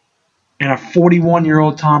 and a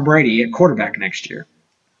 41-year-old Tom Brady at quarterback next year.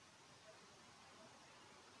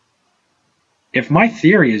 If my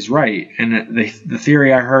theory is right, and the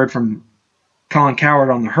theory I heard from Colin Cowherd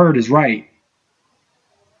on The Herd is right,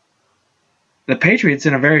 the Patriots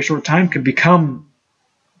in a very short time could become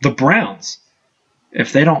the Browns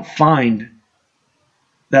if they don't find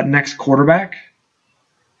that next quarterback,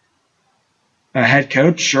 a head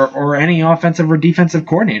coach, or any offensive or defensive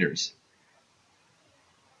coordinators.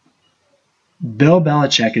 Bill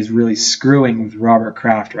Belichick is really screwing with Robert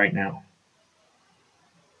Kraft right now.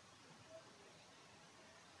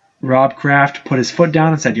 Rob Kraft put his foot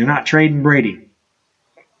down and said, "You're not trading Brady."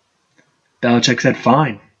 Belichick said,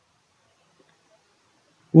 "Fine.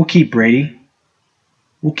 We'll keep Brady.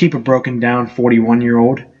 We'll keep a broken down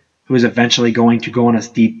 41-year-old who is eventually going to go on a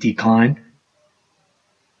steep decline.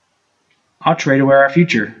 I'll trade away our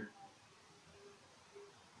future."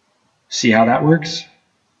 See how that works?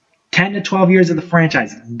 10 to 12 years of the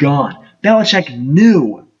franchise gone. Belichick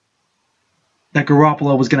knew that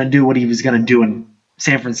Garoppolo was going to do what he was going to do in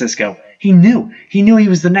San Francisco. He knew. He knew he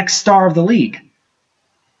was the next star of the league.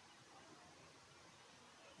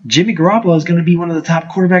 Jimmy Garoppolo is going to be one of the top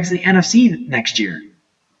quarterbacks in the NFC next year.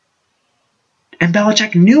 And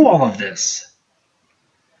Belichick knew all of this.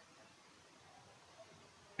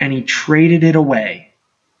 And he traded it away.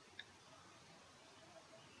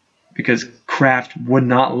 Because Kraft would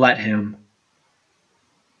not let him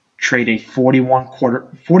trade a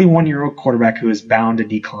 41-year-old quarterback who is bound to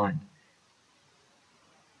decline.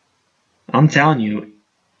 I'm telling you,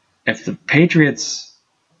 if the Patriots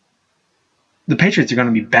are going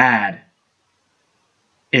to be bad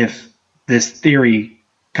if this theory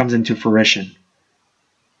comes into fruition.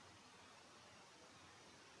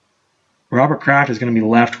 Robert Kraft is going to be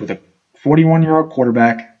left with a 41-year-old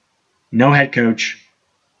quarterback, no head coach,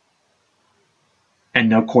 and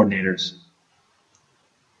no coordinators.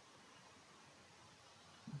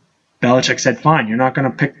 Belichick said, "Fine, you're going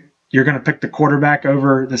to pick the quarterback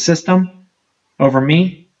over the system, over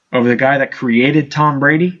me, over the guy that created Tom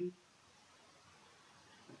Brady.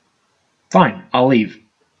 Fine, I'll leave."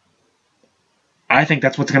 I think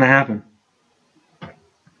that's what's going to happen.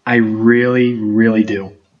 I really, really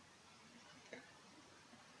do.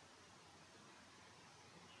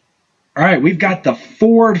 All right, we've got the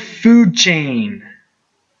Ford food chain.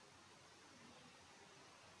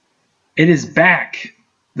 It is back.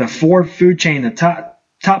 The Ford food chain, the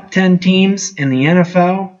top 10 teams in the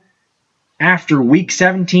NFL after Week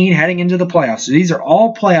 17 heading into the playoffs. So these are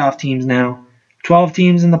all playoff teams now. 12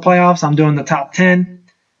 teams in the playoffs. I'm doing the top 10.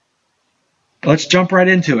 Let's jump right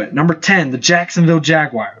into it. Number 10, the Jacksonville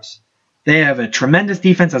Jaguars. They have a tremendous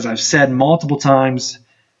defense, as I've said multiple times.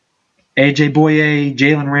 A.J. Boye,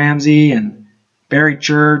 Jalen Ramsey, and Barry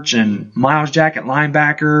Church, and Myles Jack at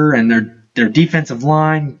linebacker, and their defensive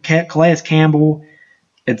line, Calais Campbell.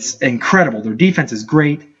 It's incredible. Their defense is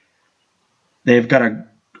great. They've got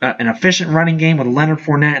an efficient running game with Leonard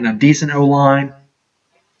Fournette and a decent O-line.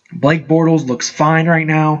 Blake Bortles looks fine right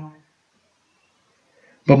now.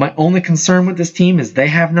 But my only concern with this team is they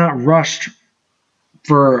have not rushed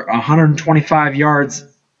for 125 yards.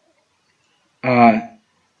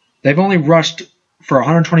 They've only rushed for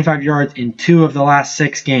 125 yards in 2 of the last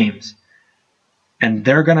 6 games. And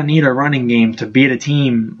they're going to need a running game to beat a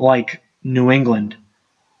team like New England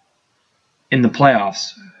in the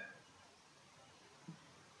playoffs.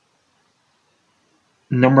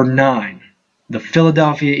 Number 9, the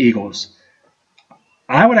Philadelphia Eagles.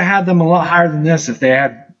 I would have had them a lot higher than this if they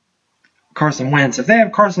had Carson Wentz. If they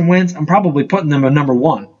have Carson Wentz, I'm probably putting them at number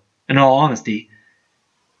 1, in all honesty.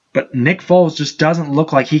 But Nick Foles just doesn't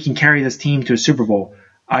look like he can carry this team to a Super Bowl.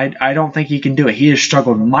 I don't think he can do it. He has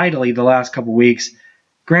struggled mightily the last couple weeks.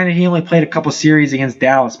 Granted, he only played a couple series against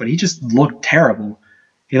Dallas, but he just looked terrible.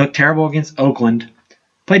 He looked terrible against Oakland.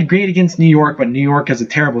 Played great against New York, but New York has a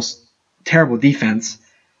terrible defense.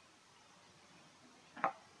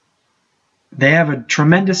 They have a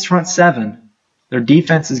tremendous front seven. Their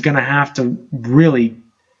defense is going to have to really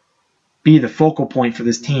be the focal point for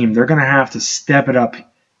this team. They're going to have to step it up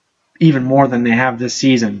even more than they have this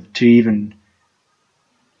season to even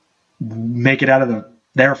make it out of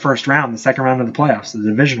their first round, the second round of the playoffs, the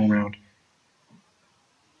divisional round.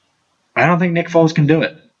 I don't think Nick Foles can do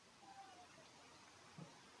it.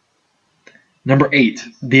 Number 8,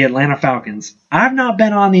 the Atlanta Falcons. I've not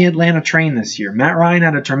been on the Atlanta train this year. Matt Ryan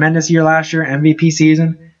had a tremendous year last year, MVP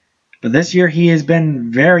season. But this year he has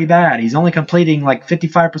been very bad. He's only completing like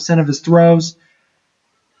 55% of his throws.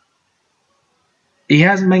 He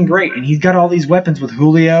hasn't been great. And he's got all these weapons with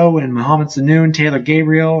Julio and Mohamed Sanu and Taylor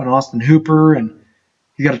Gabriel and Austin Hooper. And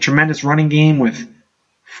he's got a tremendous running game with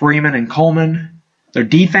Freeman and Coleman. Their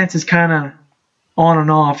defense is kind of on and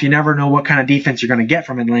off. You never know what kind of defense you're going to get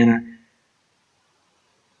from Atlanta.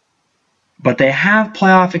 But they have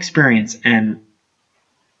playoff experience, and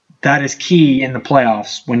that is key in the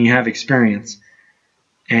playoffs when you have experience.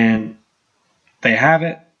 And they have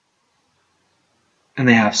it, and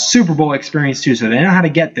they have Super Bowl experience too, so they know how to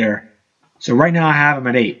get there. So right now I have them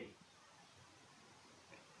at 8.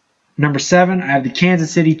 Number 7, I have the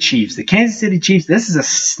Kansas City Chiefs. The Kansas City Chiefs, this is a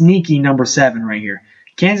sneaky number 7 right here.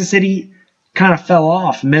 Kansas City kind of fell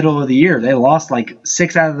off middle of the year. They lost like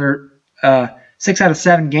 6 out of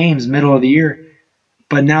 7 games middle of the year.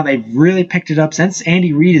 But now they've really picked it up. Since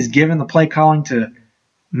Andy Reid has given the play calling to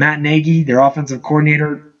Matt Nagy, their offensive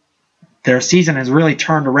coordinator, their season has really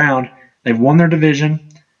turned around. They've won their division.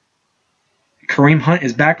 Kareem Hunt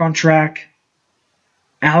is back on track.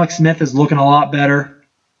 Alex Smith is looking a lot better.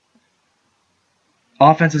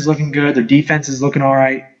 Offense is looking good. Their defense is looking all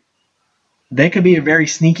right. They could be a very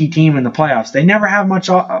sneaky team in the playoffs. They never have much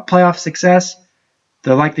playoff success.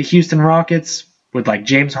 They're like the Houston Rockets with like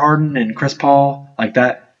James Harden and Chris Paul, like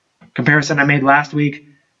that comparison I made last week.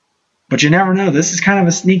 But you never know. This is kind of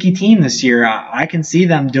a sneaky team this year. I can see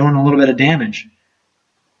them doing a little bit of damage.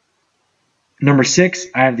 Number 6,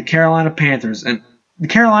 I have the Carolina Panthers. And the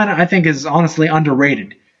Carolina, I think, is honestly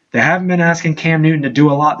underrated. They haven't been asking Cam Newton to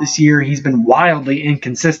do a lot this year. He's been wildly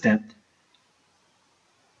inconsistent.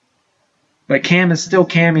 But Cam is still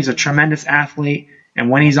Cam. He's a tremendous athlete. And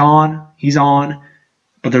when he's on, he's on.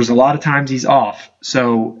 But there's a lot of times he's off.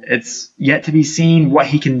 So it's yet to be seen what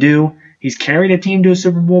he can do. He's carried a team to a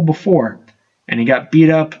Super Bowl before. And he got beat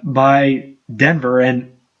up by Denver.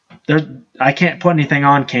 And I can't put anything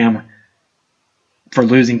on Cam for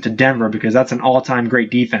losing to Denver because that's an all-time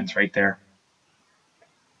great defense right there.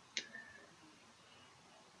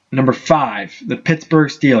 Number 5, the Pittsburgh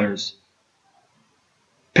Steelers.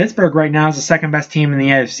 Pittsburgh right now is the second best team in the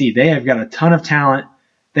AFC. They have got a ton of talent.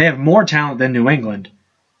 They have more talent than New England.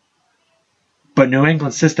 But New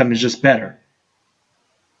England's system is just better.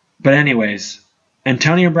 But anyways,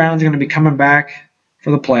 Antonio Brown's going to be coming back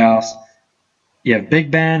for the playoffs. You have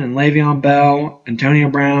Big Ben and Le'Veon Bell, Antonio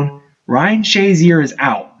Brown. Ryan Shazier is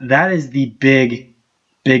out. That is the big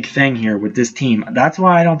thing here with this team. That's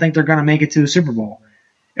why I don't think they're going to make it to the Super Bowl.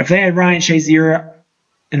 If they had Ryan Shazier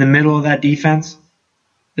in the middle of that defense,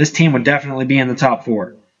 this team would definitely be in the top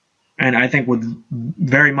 4. And I think would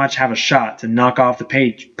very much have a shot to knock off the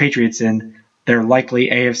Patriots in their likely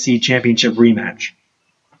AFC Championship rematch.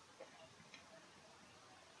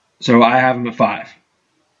 So I have them at 5.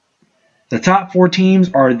 The top 4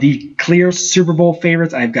 teams are the clear Super Bowl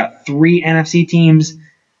favorites. I've got 3 NFC teams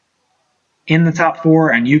in the top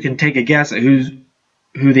 4, and you can take a guess at who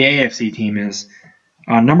the AFC team is.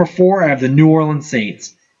 Number 4, I have the New Orleans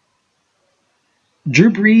Saints.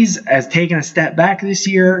 Drew Brees has taken a step back this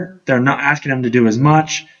year. They're not asking him to do as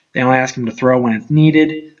much. They only ask him to throw when it's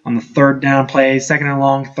needed on the third down plays, second and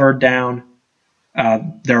long, third down.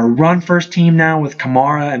 They're a run-first team now with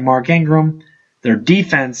Kamara and Mark Ingram. Their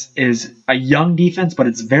defense is a young defense, but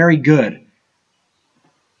it's very good.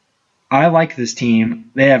 I like this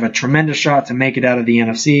team. They have a tremendous shot to make it out of the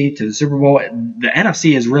NFC to the Super Bowl. The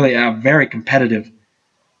NFC is really a very competitive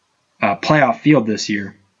playoff field this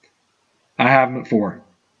year. I have them at 4.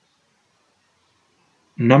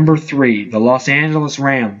 Number 3, the Los Angeles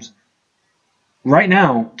Rams. Right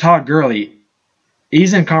now, Todd Gurley,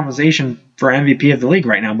 he's in conversation for MVP of the league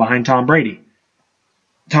right now behind Tom Brady.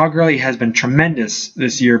 Todd Gurley has been tremendous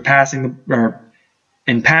this year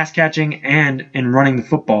in pass catching and in running the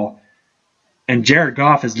football. And Jared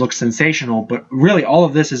Goff has looked sensational, but really all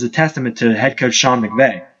of this is a testament to head coach Sean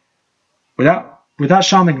McVay. Without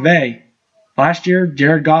Sean McVay, last year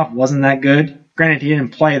Jared Goff wasn't that good. Granted, he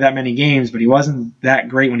didn't play that many games, but he wasn't that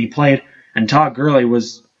great when he played. And Todd Gurley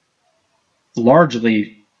was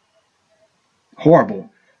largely horrible.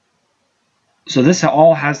 So this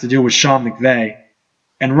all has to do with Sean McVay.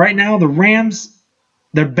 And right now, the Rams,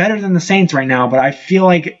 they're better than the Saints right now, but I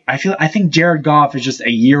think Jared Goff is just a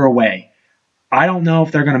year away. I don't know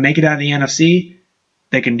if they're going to make it out of the NFC.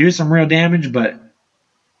 They can do some real damage, but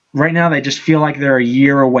right now they just feel like they're a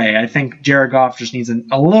year away. I think Jared Goff just needs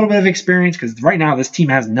a little bit of experience because right now this team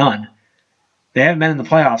has none. They haven't been in the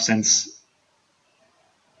playoffs since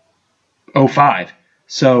 2005.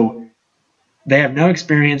 So they have no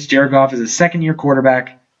experience. Jared Goff is a second-year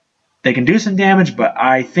quarterback. They can do some damage, but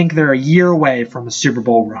I think they're a year away from a Super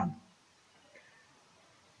Bowl run.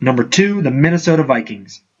 Number 2, the Minnesota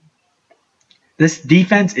Vikings. This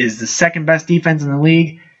defense is the second best defense in the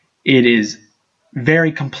league. It is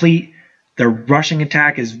very complete. Their rushing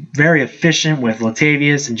attack is very efficient with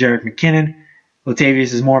Latavius and Jerick McKinnon.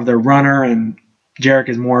 Latavius is more of their runner, and Jerick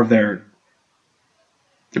is more of their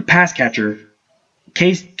pass catcher.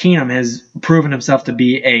 Case Keenum has proven himself to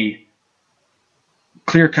be a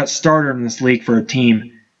clear-cut starter in this league for a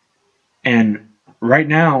team. And right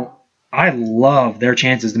now, I love their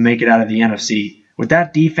chances to make it out of the NFC. With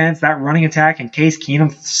that defense, that running attack, and Case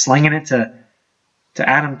Keenum slinging it to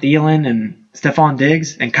Adam Thielen and Stephon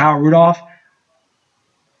Diggs and Kyle Rudolph,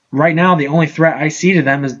 right now the only threat I see to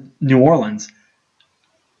them is New Orleans.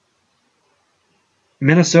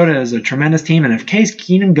 Minnesota is a tremendous team, and if Case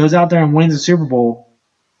Keenum goes out there and wins the Super Bowl,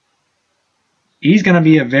 he's going to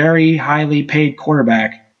be a very highly paid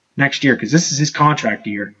quarterback next year because this is his contract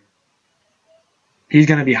year. He's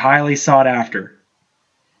going to be highly sought after.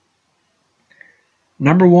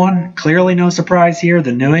 Number 1, clearly no surprise here,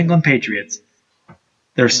 the New England Patriots.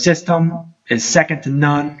 Their system is second to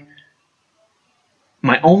none.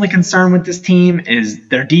 My only concern with this team is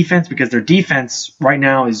their defense, because their defense right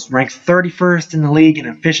now is ranked 31st in the league in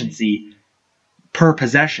efficiency per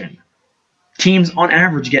possession. Teams on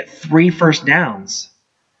average get 3 first downs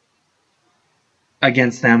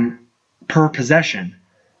against them per possession.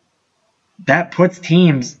 That puts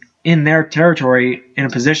teams in their territory in a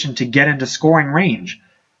position to get into scoring range.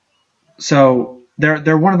 So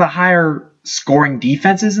they're one of the higher scoring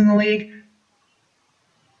defenses in the league.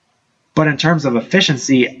 But in terms of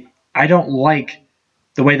efficiency, I don't like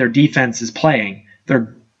the way their defense is playing.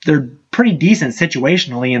 They're pretty decent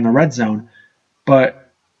situationally in the red zone,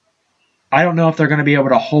 but I don't know if they're going to be able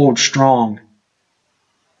to hold strong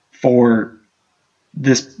for a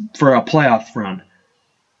playoff run.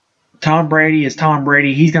 Tom Brady is Tom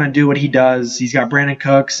Brady. He's going to do what he does. He's got Brandon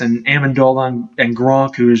Cooks and Amendola and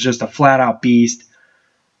Gronk, who is just a flat-out beast.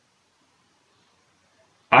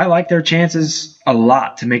 I like their chances a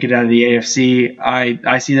lot to make it out of the AFC.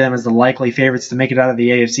 I see them as the likely favorites to make it out of the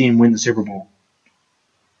AFC and win the Super Bowl.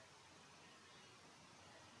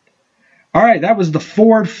 All right, that was the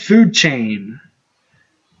Ford food chain.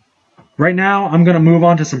 Right now, I'm going to move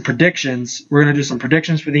on to some predictions. We're going to do some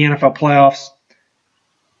predictions for the NFL playoffs.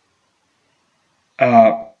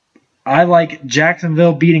 I like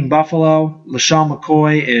Jacksonville beating Buffalo. LaShawn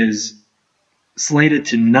McCoy is slated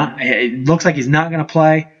to not. It looks like he's not going to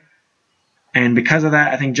play, and because of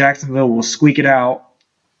that, I think Jacksonville will squeak it out.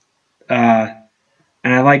 And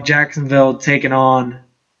I like Jacksonville taking on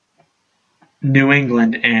New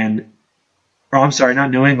England,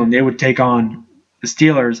 not New England. They would take on the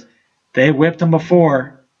Steelers. They whipped them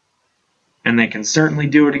before, and they can certainly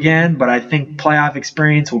do it again. But I think playoff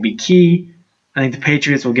experience will be key. I think the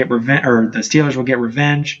Patriots will get revenge, or the Steelers will get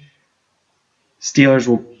revenge. Steelers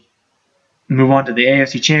will move on to the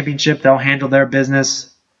AFC Championship. They'll handle their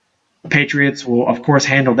business. Patriots will, of course,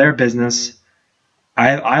 handle their business.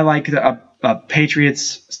 I like a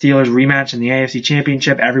Patriots-Steelers rematch in the AFC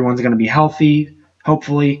Championship. Everyone's going to be healthy,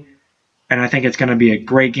 hopefully, and I think it's going to be a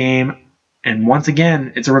great game. And once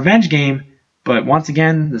again, it's a revenge game, but once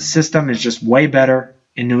again, the system is just way better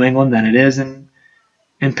in New England than it is in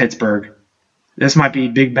Pittsburgh. This might be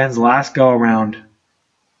Big Ben's last go-around.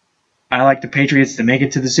 I like the Patriots to make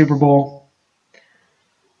it to the Super Bowl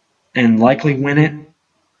and likely win it.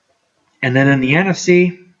 And then in the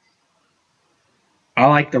NFC, I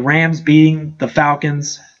like the Rams beating the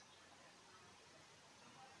Falcons.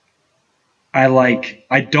 I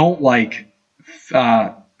don't like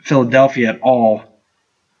Philadelphia at all.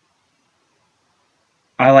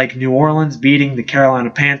 I like New Orleans beating the Carolina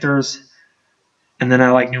Panthers. And then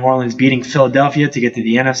I like New Orleans beating Philadelphia to get to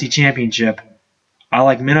the NFC Championship. I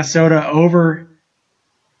like Minnesota over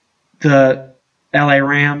the LA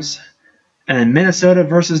Rams. And then Minnesota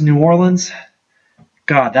versus New Orleans.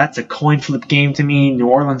 God, that's a coin flip game to me. New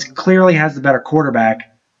Orleans clearly has the better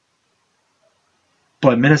quarterback,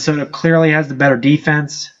 but Minnesota clearly has the better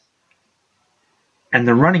defense. And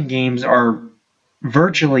the running games are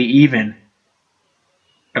virtually even.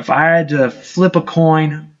 If I had to flip a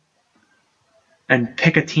coin and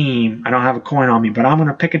pick a team, I don't have a coin on me, but I'm going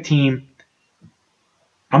to pick a team.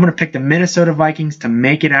 I'm going to pick the Minnesota Vikings to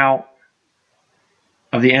make it out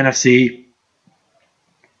of the NFC.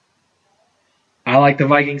 I like the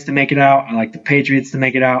Vikings to make it out. I like the Patriots to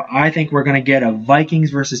make it out. I think we're going to get a Vikings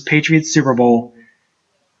versus Patriots Super Bowl.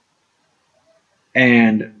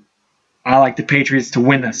 And I like the Patriots to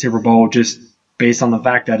win that Super Bowl just based on the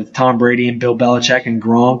fact that it's Tom Brady and Bill Belichick and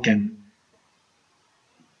Gronk. And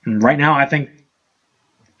right now, I think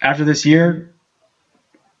after this year,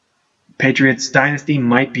 Patriots dynasty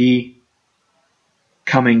might be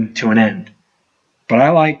coming to an end. But I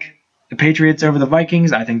like the Patriots over the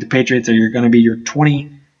Vikings. I think the Patriots are going to be your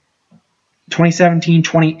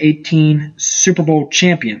 2017-2018 Super Bowl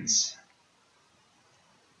champions.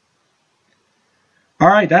 All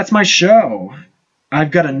right, that's my show.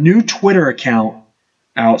 I've got a new Twitter account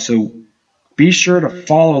out, so be sure to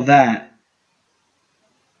follow that.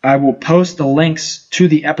 I will post the links to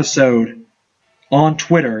the episode on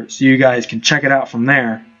Twitter so you guys can check it out from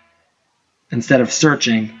there instead of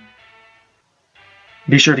searching.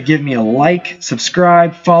 Be sure to give me a like,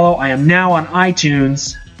 subscribe, follow. I am now on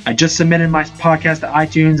iTunes. I just submitted my podcast to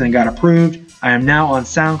iTunes and got approved. I am now on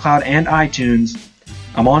SoundCloud and iTunes.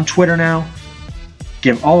 I'm on Twitter now.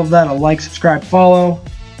 Give all of that a like, subscribe, follow.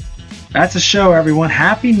 That's the show, everyone.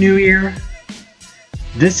 Happy New Year.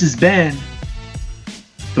 This has been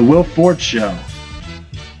The Will Ford Show.